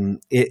 So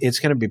it's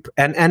going to be,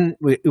 and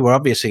we're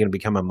obviously going to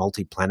become a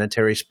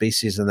multi-planetary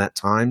species in that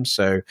time.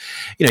 So,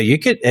 you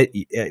could,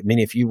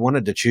 if you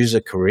wanted to choose a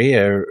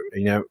career,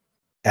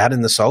 out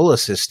in the solar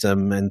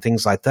system and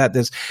things like that,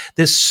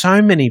 there's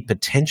so many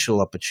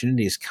potential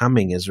opportunities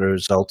coming as a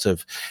result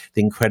of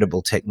the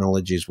incredible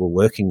technologies we're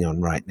working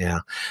on right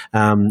now.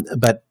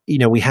 But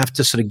we have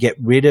to sort of get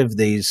rid of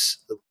these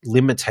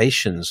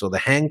limitations or the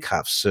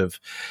handcuffs of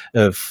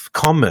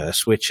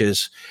commerce, which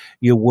is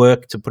your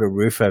work to put a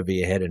roof over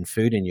your head and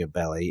food in your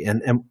belly.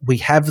 And we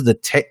have the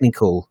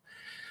technical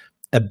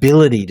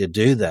ability to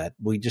do that.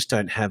 We just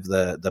don't have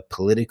the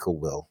political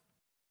will.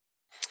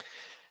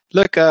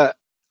 Look,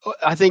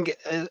 I think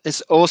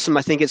it's awesome.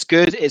 I think it's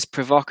good. It's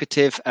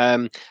provocative.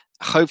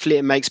 Hopefully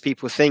it makes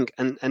people think.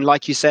 And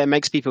like you say, it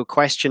makes people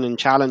question and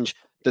challenge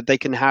that they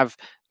can have,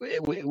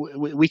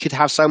 we could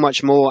have so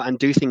much more and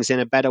do things in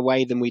a better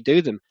way than we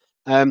do them.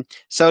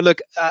 So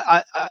look,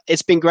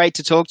 it's been great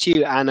to talk to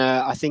you, and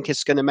I think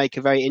it's going to make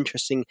a very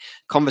interesting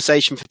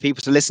conversation for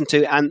people to listen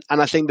to, and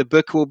I think the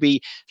book will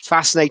be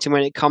fascinating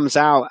when it comes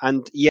out.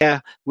 And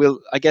we'll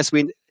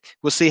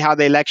see how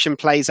the election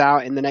plays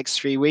out in the next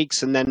 3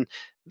 weeks, and then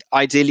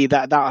ideally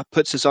that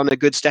puts us on a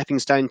good stepping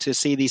stone to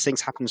see these things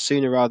happen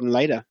sooner rather than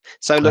later.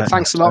 So look,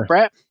 thanks a lot,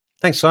 Brett.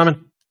 Thanks,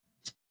 Simon.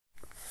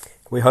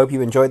 We hope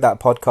you enjoyed that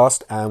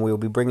podcast, and we will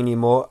be bringing you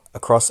more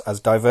across as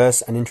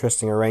diverse and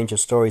interesting a range of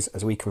stories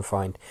as we can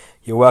find.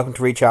 You're welcome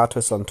to reach out to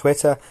us on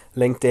Twitter,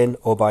 LinkedIn,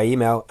 or by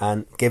email,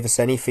 and give us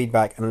any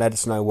feedback and let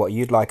us know what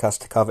you'd like us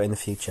to cover in the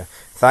future.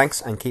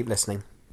 Thanks, and keep listening.